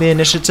spearheading the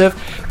initiative,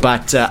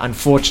 but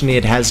unfortunately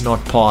it has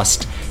not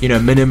passed,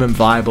 minimum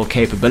viable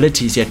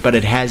capabilities yet, but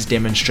it has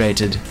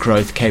demonstrated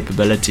growth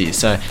capabilities.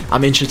 So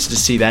I'm interested to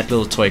see that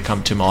little toy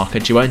come to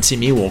market. You won't see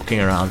me walking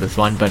around with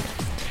one, but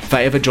if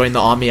I ever join the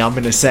army, I'm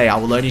going to say I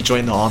will only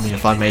join the army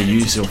if I may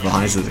use your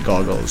visor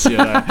goggles. You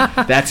know,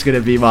 that's going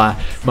to be my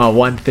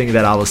one thing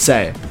that I will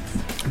say.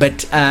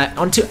 But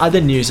onto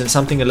other news and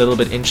something a little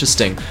bit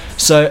interesting.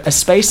 So a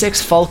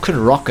SpaceX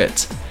Falcon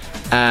rocket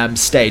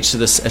stage,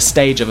 so a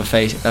stage of a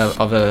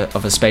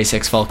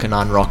SpaceX Falcon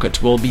 9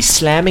 rocket will be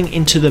slamming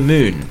into the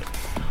moon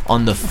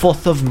on the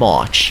 4th of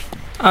March.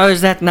 Oh,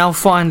 is that now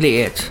finally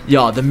it?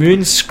 Yeah, the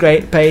moon's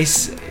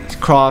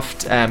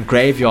spacecraft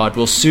graveyard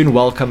will soon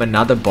welcome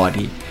another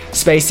body.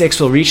 SpaceX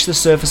will reach the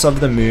surface of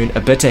the moon a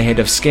bit ahead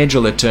of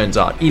schedule, it turns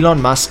out.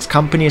 Elon Musk's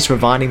company is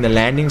providing the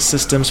landing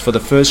systems for the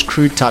first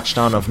crewed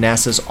touchdown of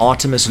NASA's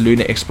Artemis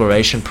lunar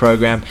exploration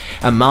program,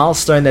 a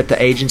milestone that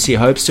the agency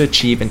hopes to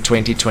achieve in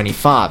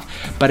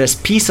 2025. But a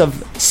piece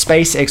of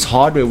SpaceX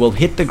hardware will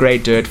hit the grey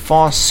dirt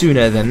far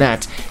sooner than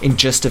that, in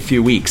just a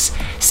few weeks.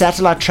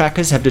 Satellite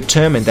trackers have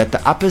determined that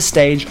the upper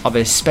stage of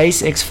a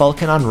SpaceX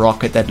Falcon 9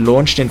 rocket that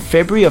launched in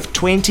February of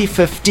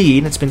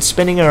 2015, it's been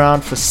spinning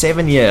around for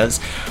 7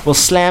 years, will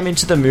slam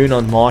into the moon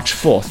on March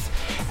 4th.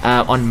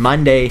 On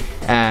Monday,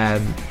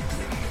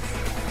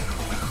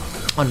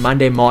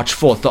 March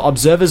 4th. The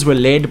observers were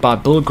led by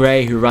Bill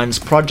Gray, who runs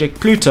Project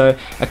Pluto,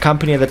 a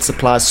company that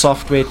supplies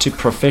software to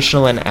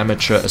professional and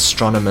amateur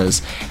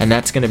astronomers. And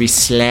that's going to be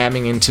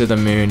slamming into the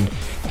moon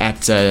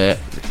at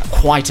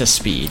quite a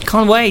speed.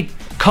 Can't wait.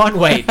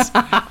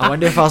 I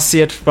wonder if I'll see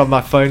it from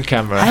my phone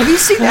camera. Have you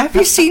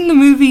seen the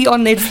movie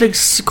on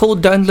Netflix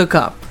called Don't Look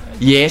Up?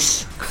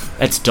 Yes.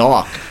 It's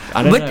dark.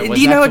 I don't know.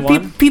 You know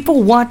what?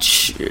 People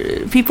watch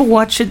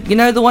it. You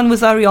know, the one with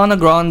Ariana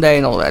Grande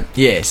and all that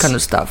kind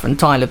of stuff, and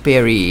Tyler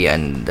Perry,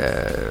 and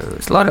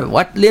it's a lot of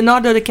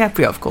Leonardo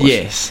DiCaprio, of course.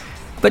 Yes.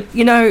 But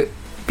you know,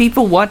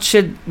 people watch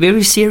it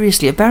very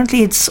seriously.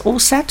 Apparently, it's all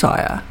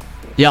satire.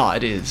 Yeah,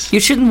 it is.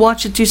 You shouldn't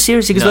watch it too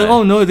seriously because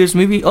oh no, this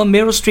movie. Oh,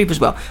 Meryl Streep as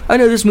well. Oh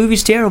no, this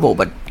movie's terrible.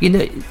 But you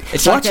know,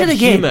 it's watch like it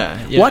again.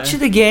 Humor, watch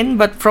it again,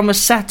 but from a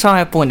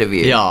satire point of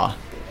view. Yeah.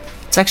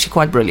 It's actually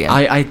quite brilliant.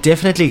 I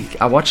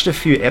watched a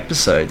few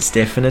episodes,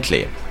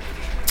 definitely.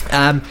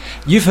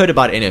 You've heard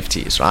about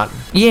NFTs, right?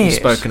 Yes. We've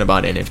spoken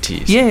about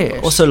NFTs.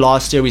 Yes. Also,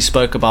 last year we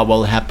spoke about what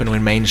will happen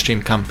when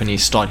mainstream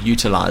companies start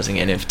utilizing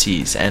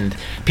NFTs, and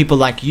people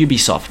like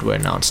Ubisoft were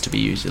announced to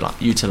be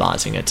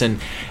utilizing it, and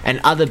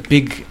other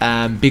big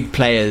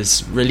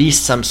players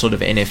released some sort of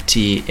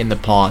NFT in the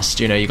past.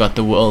 You know, you got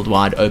the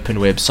worldwide open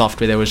web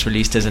software that was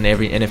released as an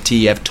every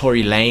NFT. You have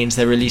Tory Lanez,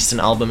 they released an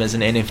album as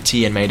an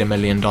NFT and made $1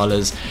 million.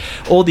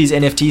 All these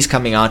NFTs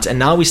coming out, and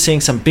now we're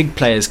seeing some big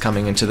players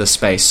coming into the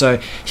space. So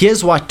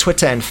here's why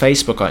Twitter and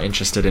Facebook are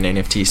interested in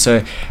NFTs.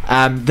 So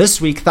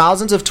this week,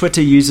 thousands of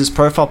Twitter users'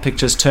 profile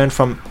pictures turned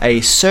from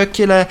a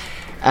circular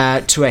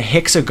to a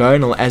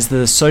hexagonal as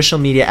the social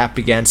media app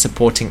began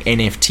supporting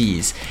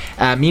NFTs.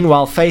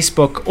 Meanwhile,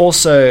 Facebook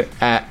also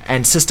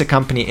and sister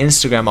company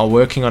Instagram are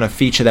working on a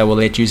feature that will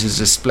let users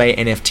display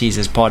NFTs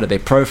as part of their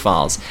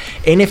profiles.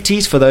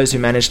 NFTs, for those who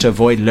managed to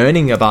avoid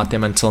learning about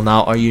them until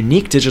now, are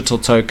unique digital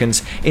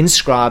tokens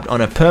inscribed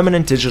on a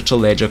permanent digital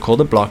ledger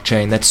called a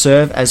blockchain that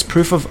serve as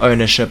proof of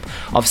ownership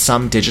of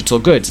some digital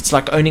goods. It's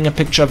like owning a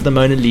picture of the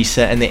Mona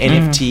Lisa, and the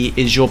NFT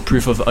is your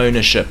proof of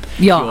ownership,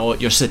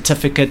 your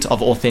certificate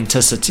of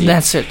authenticity.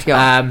 That's it,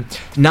 yeah.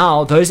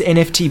 Now, those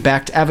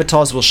NFT-backed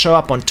avatars will show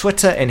up on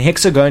Twitter in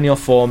hexagonal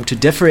form to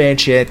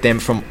differentiate them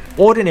from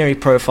ordinary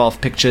profile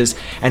pictures,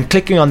 and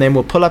clicking on them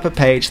will pull up a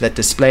page that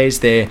displays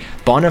their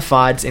bona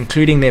fides,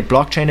 including their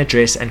blockchain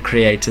address and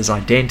creator's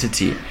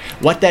identity.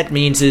 What that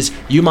means is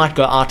you might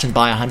go out and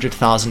buy a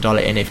 $100,000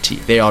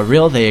 NFT. They are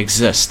real, they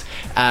exist.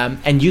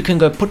 And you can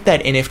go put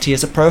that NFT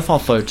as a profile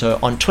photo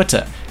on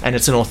Twitter, and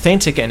it's an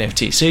authentic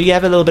NFT. So you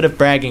have a little bit of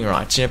bragging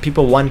rights. You know,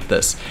 people want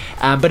this.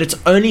 But it's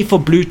only for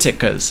blue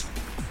tickers.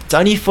 It's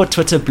only for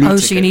Twitter blue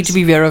tickers. So you need to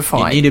be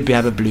verified. You need to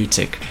have a blue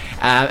tick.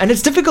 And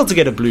it's difficult to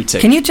get a blue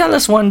tick. Can you tell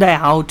us one day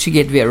how to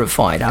get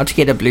verified, how to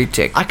get a blue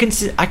tick?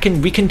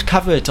 We can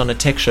cover it on a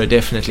tech show,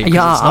 definitely.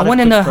 Yeah, I want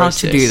to know how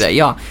to do that.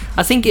 Yeah,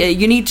 I think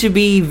you need to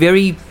be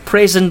very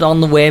present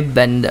on the web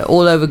and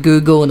all over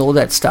Google and all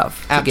that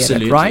stuff.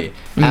 Absolutely, get it, right?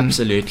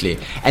 Absolutely.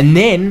 And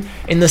then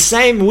in the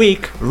same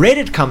week,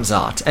 Reddit comes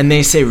out and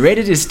they say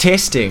Reddit is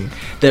testing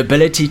the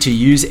ability to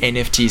use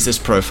NFTs as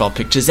profile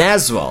pictures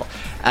as well.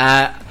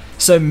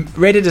 So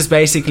Reddit is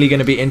basically going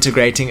to be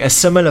integrating a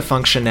similar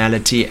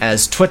functionality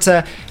as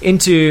Twitter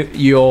into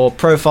your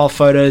profile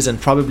photos, and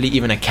probably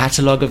even a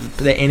catalog of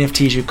the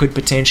NFTs you could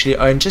potentially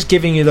own, just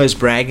giving you those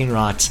bragging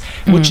rights,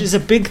 which is a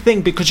big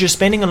thing because you're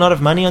spending a lot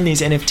of money on these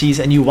NFTs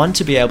and you want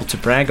to be able to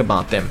brag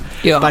about them.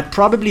 Yeah. But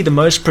probably the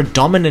most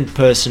predominant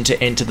person to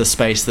enter the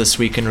space this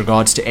week in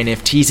regards to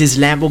NFTs is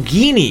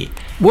Lamborghini.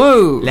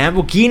 Whoa!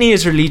 Lamborghini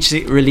is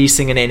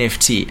releasing an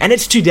NFT, and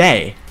it's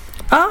today.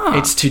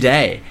 It's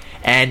today.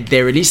 And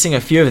they're releasing a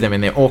few of them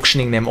and they're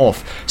auctioning them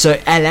off. So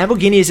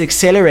Lamborghini is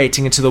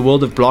accelerating into the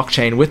world of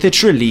blockchain with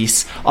its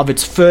release of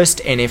its first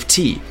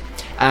NFT.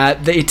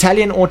 The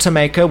Italian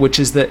automaker, which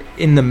is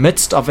in the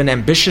midst of an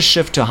ambitious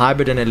shift to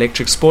hybrid and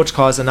electric sports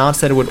cars, announced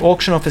that it would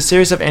auction off a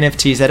series of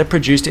NFTs that are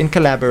produced in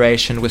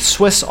collaboration with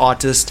Swiss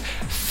artist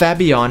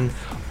Fabian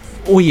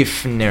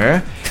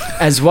Oifner.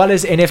 as well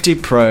as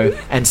NFT Pro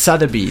and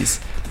Sotheby's.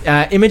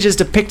 Images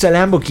depict a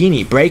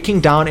Lamborghini breaking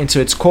down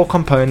into its core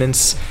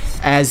components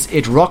as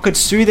it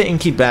rockets through the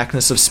inky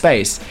blackness of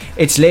space.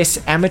 It's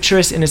less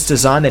amateurish in its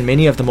design than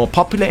many of the more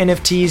popular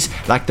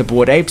NFTs, like the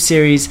Bored Ape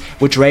series,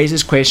 which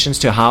raises questions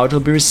to how it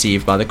will be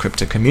received by the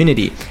crypto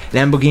community.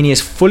 Lamborghini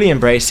is fully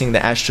embracing the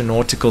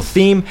astronautical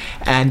theme,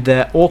 and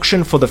the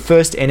auction for the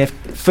first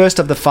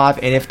of the 5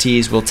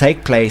 NFTs will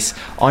take place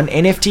on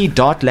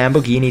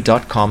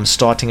nft.lamborghini.com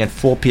starting at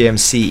 4 p.m.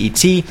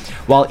 CET,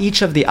 while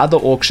each of the other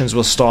auctions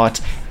will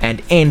start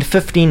and end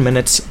 15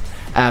 minutes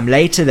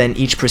later than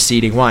each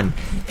preceding one.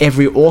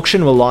 Every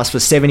auction will last for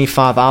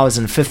 75 hours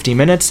and 50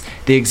 minutes,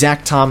 the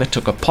exact time it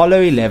took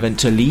Apollo 11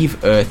 to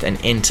leave Earth and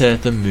enter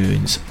the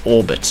moon's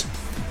orbit.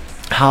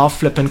 How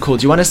flippin' cool.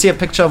 Do you want to see a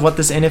picture of what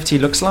this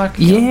NFT looks like?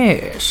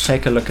 Yes.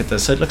 Take a look at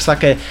this. So it looks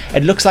like a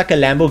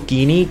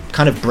Lamborghini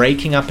kind of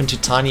breaking up into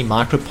tiny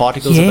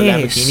microparticles of a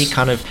Lamborghini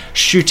kind of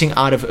shooting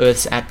out of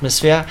Earth's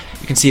atmosphere.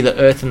 You can see the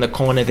Earth in the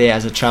corner there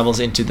as it travels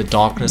into the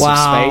darkness of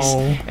space.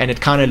 And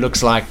it kind of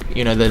looks like,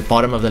 the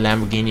bottom of the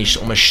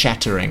Lamborghini almost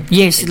shattering.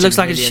 Yes, it looks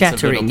like it's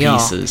shattering.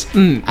 Pieces.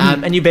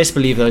 And you best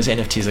believe those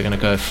NFTs are going to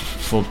go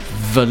for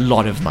a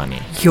lot of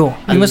money. You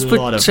must put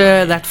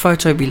that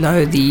photo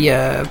below the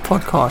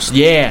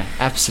podcast. Yeah,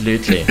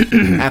 absolutely.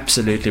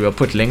 Absolutely. We'll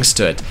put links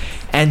to it.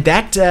 And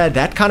that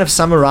kind of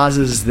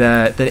summarizes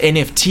the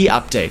NFT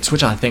updates,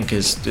 which I think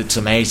it's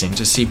amazing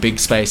to see big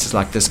spaces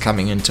like this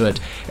coming into it.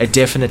 It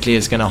definitely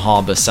is going to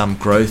harbor some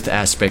growth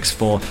aspects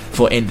for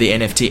the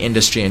NFT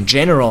industry in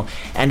general.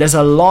 And as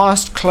a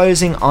last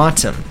closing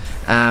item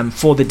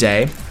for the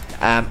day,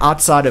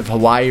 outside of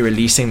Hawaii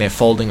releasing their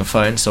folding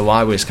phone, so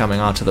Huawei is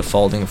coming out to the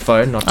folding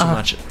phone, not too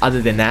much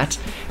other than that.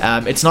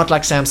 It's not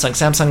like Samsung.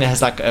 Samsung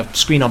has like a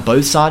screen on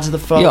both sides of the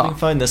folding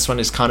phone. This one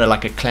is kind of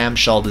like a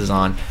clamshell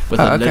design with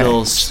a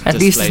little At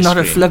least it's not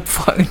screen. A flip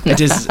phone.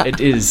 It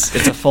is.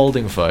 It's a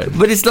folding phone.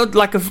 But it's not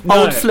like an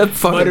old flip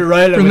phone.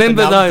 Motorola.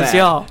 Remember those?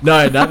 Yeah.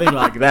 No, nothing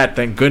like that.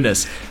 Thank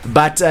goodness.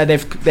 But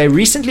they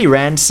recently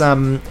ran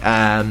some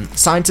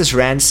scientists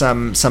ran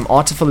some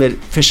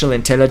artificial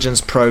intelligence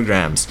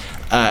programs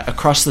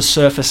across the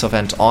surface of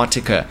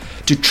Antarctica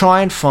to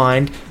try and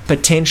find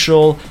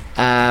potential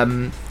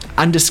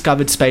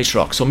undiscovered space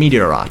rocks or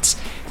meteorites.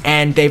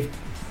 And they've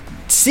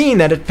seen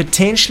that it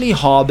potentially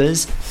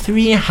harbors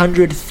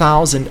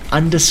 300,000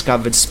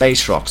 undiscovered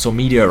space rocks or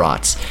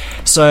meteorites.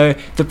 So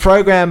the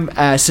program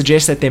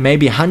suggests that there may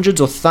be hundreds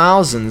or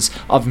thousands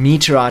of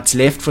meteorites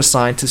left for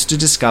scientists to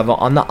discover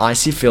on the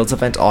icy fields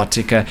of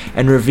Antarctica,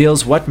 and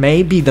reveals what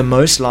may be the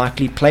most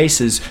likely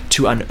places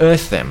to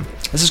unearth them.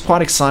 This is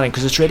quite exciting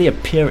because it's really a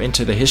peer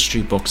into the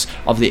history books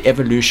of the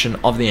evolution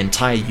of the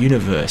entire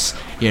universe,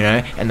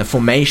 and the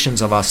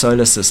formations of our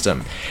solar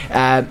system.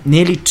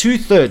 Nearly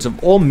 2/3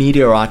 of all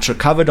meteorites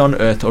recovered on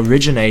Earth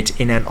originate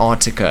in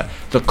Antarctica.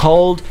 The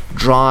cold,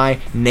 dry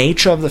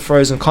nature of the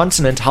frozen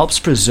continent helps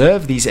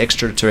preserve these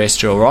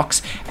extraterrestrial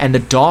rocks, and the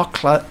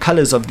dark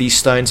colors of these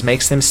stones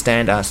makes them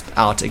stand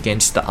out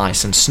against the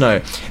ice and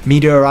snow.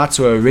 Meteorites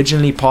were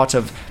originally part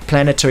of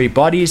planetary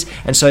bodies,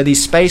 and so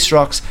these space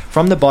rocks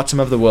from the bottom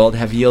of the world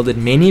have yielded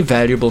many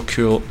valuable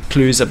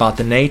clues about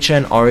the nature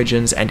and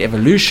origins and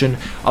evolution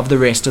of the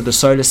rest of the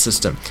solar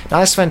system. Now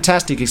that's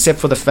fantastic, except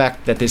for the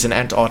fact that there's an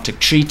Antarctic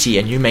treaty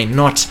and you may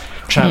not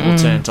travel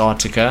to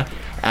Antarctica,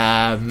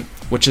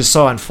 which is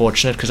so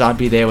unfortunate because I'd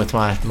be there with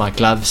my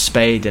gloves,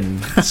 spade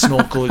and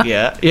snorkel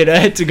gear,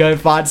 to go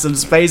find some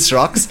space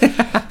rocks.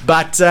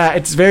 But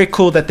it's very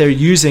cool that they're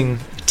using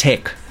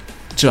tech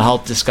to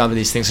help discover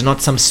these things, and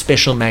not some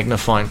special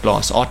magnifying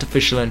glass.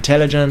 Artificial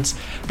intelligence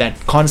that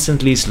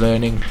constantly is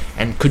learning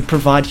and could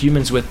provide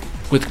humans with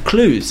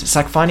clues. It's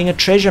like finding a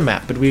treasure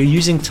map, but we're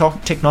using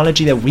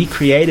technology that we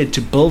created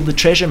to build the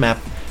treasure map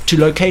to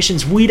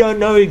locations we don't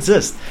know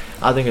exist.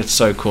 I think it's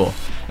so cool.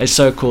 It's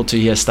so cool to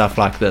hear stuff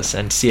like this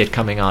and see it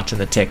coming out in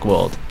the tech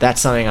world. That's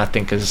something I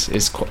think is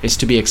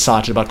to be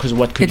excited about, because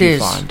what could you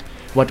find?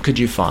 What could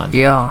you find?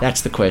 Yeah.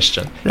 That's the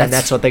question. And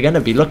that's what they're going to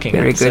be looking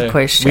at. Very good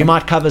question. We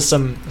might cover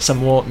some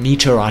more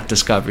meteorite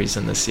discoveries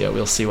in this year.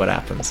 We'll see what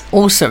happens.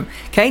 Awesome.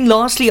 Kane,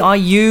 lastly, are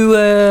you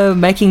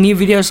making new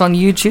videos on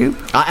YouTube?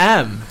 I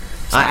am.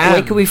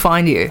 Where can we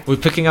find you? We're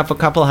picking up a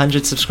couple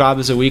hundred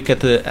subscribers a week at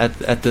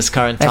this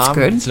current time. That's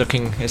good.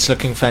 It's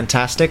looking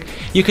fantastic.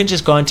 You can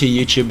just go onto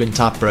YouTube and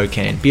type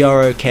Brokane,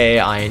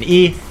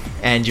 Brokine,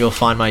 and you'll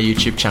find my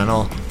YouTube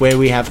channel, where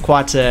we have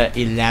quite an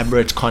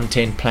elaborate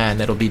content plan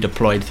that'll be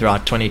deployed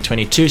throughout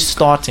 2022,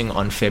 starting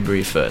on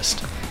February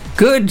 1st.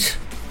 Good.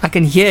 I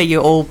can hear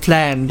you all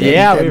planned.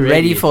 Yeah, we're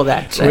ready for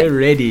that. We're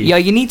ready. Yeah,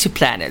 you need to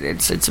plan it.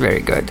 It's very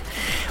good.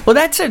 Well,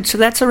 that's it. So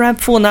that's a wrap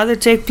for another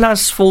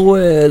techPLUS for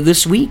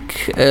this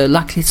week.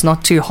 Luckily, it's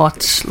not too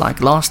hot like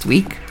last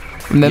week.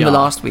 Remember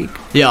last week?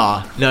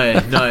 Yeah,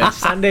 no.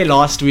 Sunday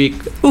last week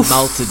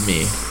melted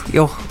me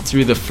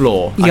through the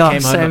floor. I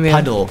came home a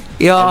puddle,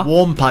 a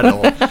warm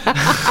puddle.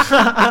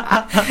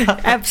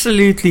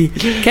 Absolutely.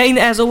 Kane,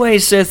 as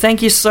always,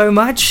 thank you so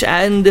much,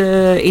 and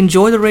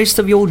enjoy the rest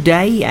of your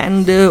day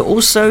and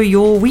also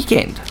your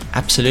weekend.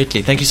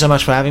 Absolutely. Thank you so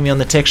much for having me on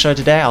the Tech Show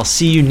today. I'll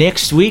see you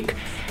next week,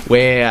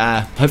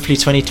 where hopefully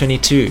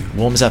 2022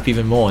 warms up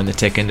even more in the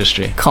tech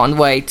industry. Can't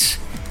wait.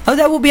 Oh,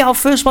 that will be our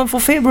first one for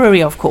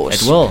February, of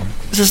course. It will.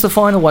 This is the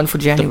final one for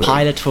January. The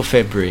pilot for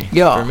February.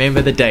 Yeah.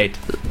 Remember the date.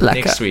 Lekker.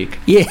 Next week.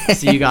 Yeah.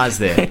 See you guys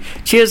there.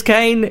 Cheers,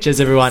 Kane. Cheers,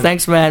 everyone.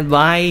 Thanks, man.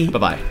 Bye.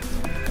 Bye-bye.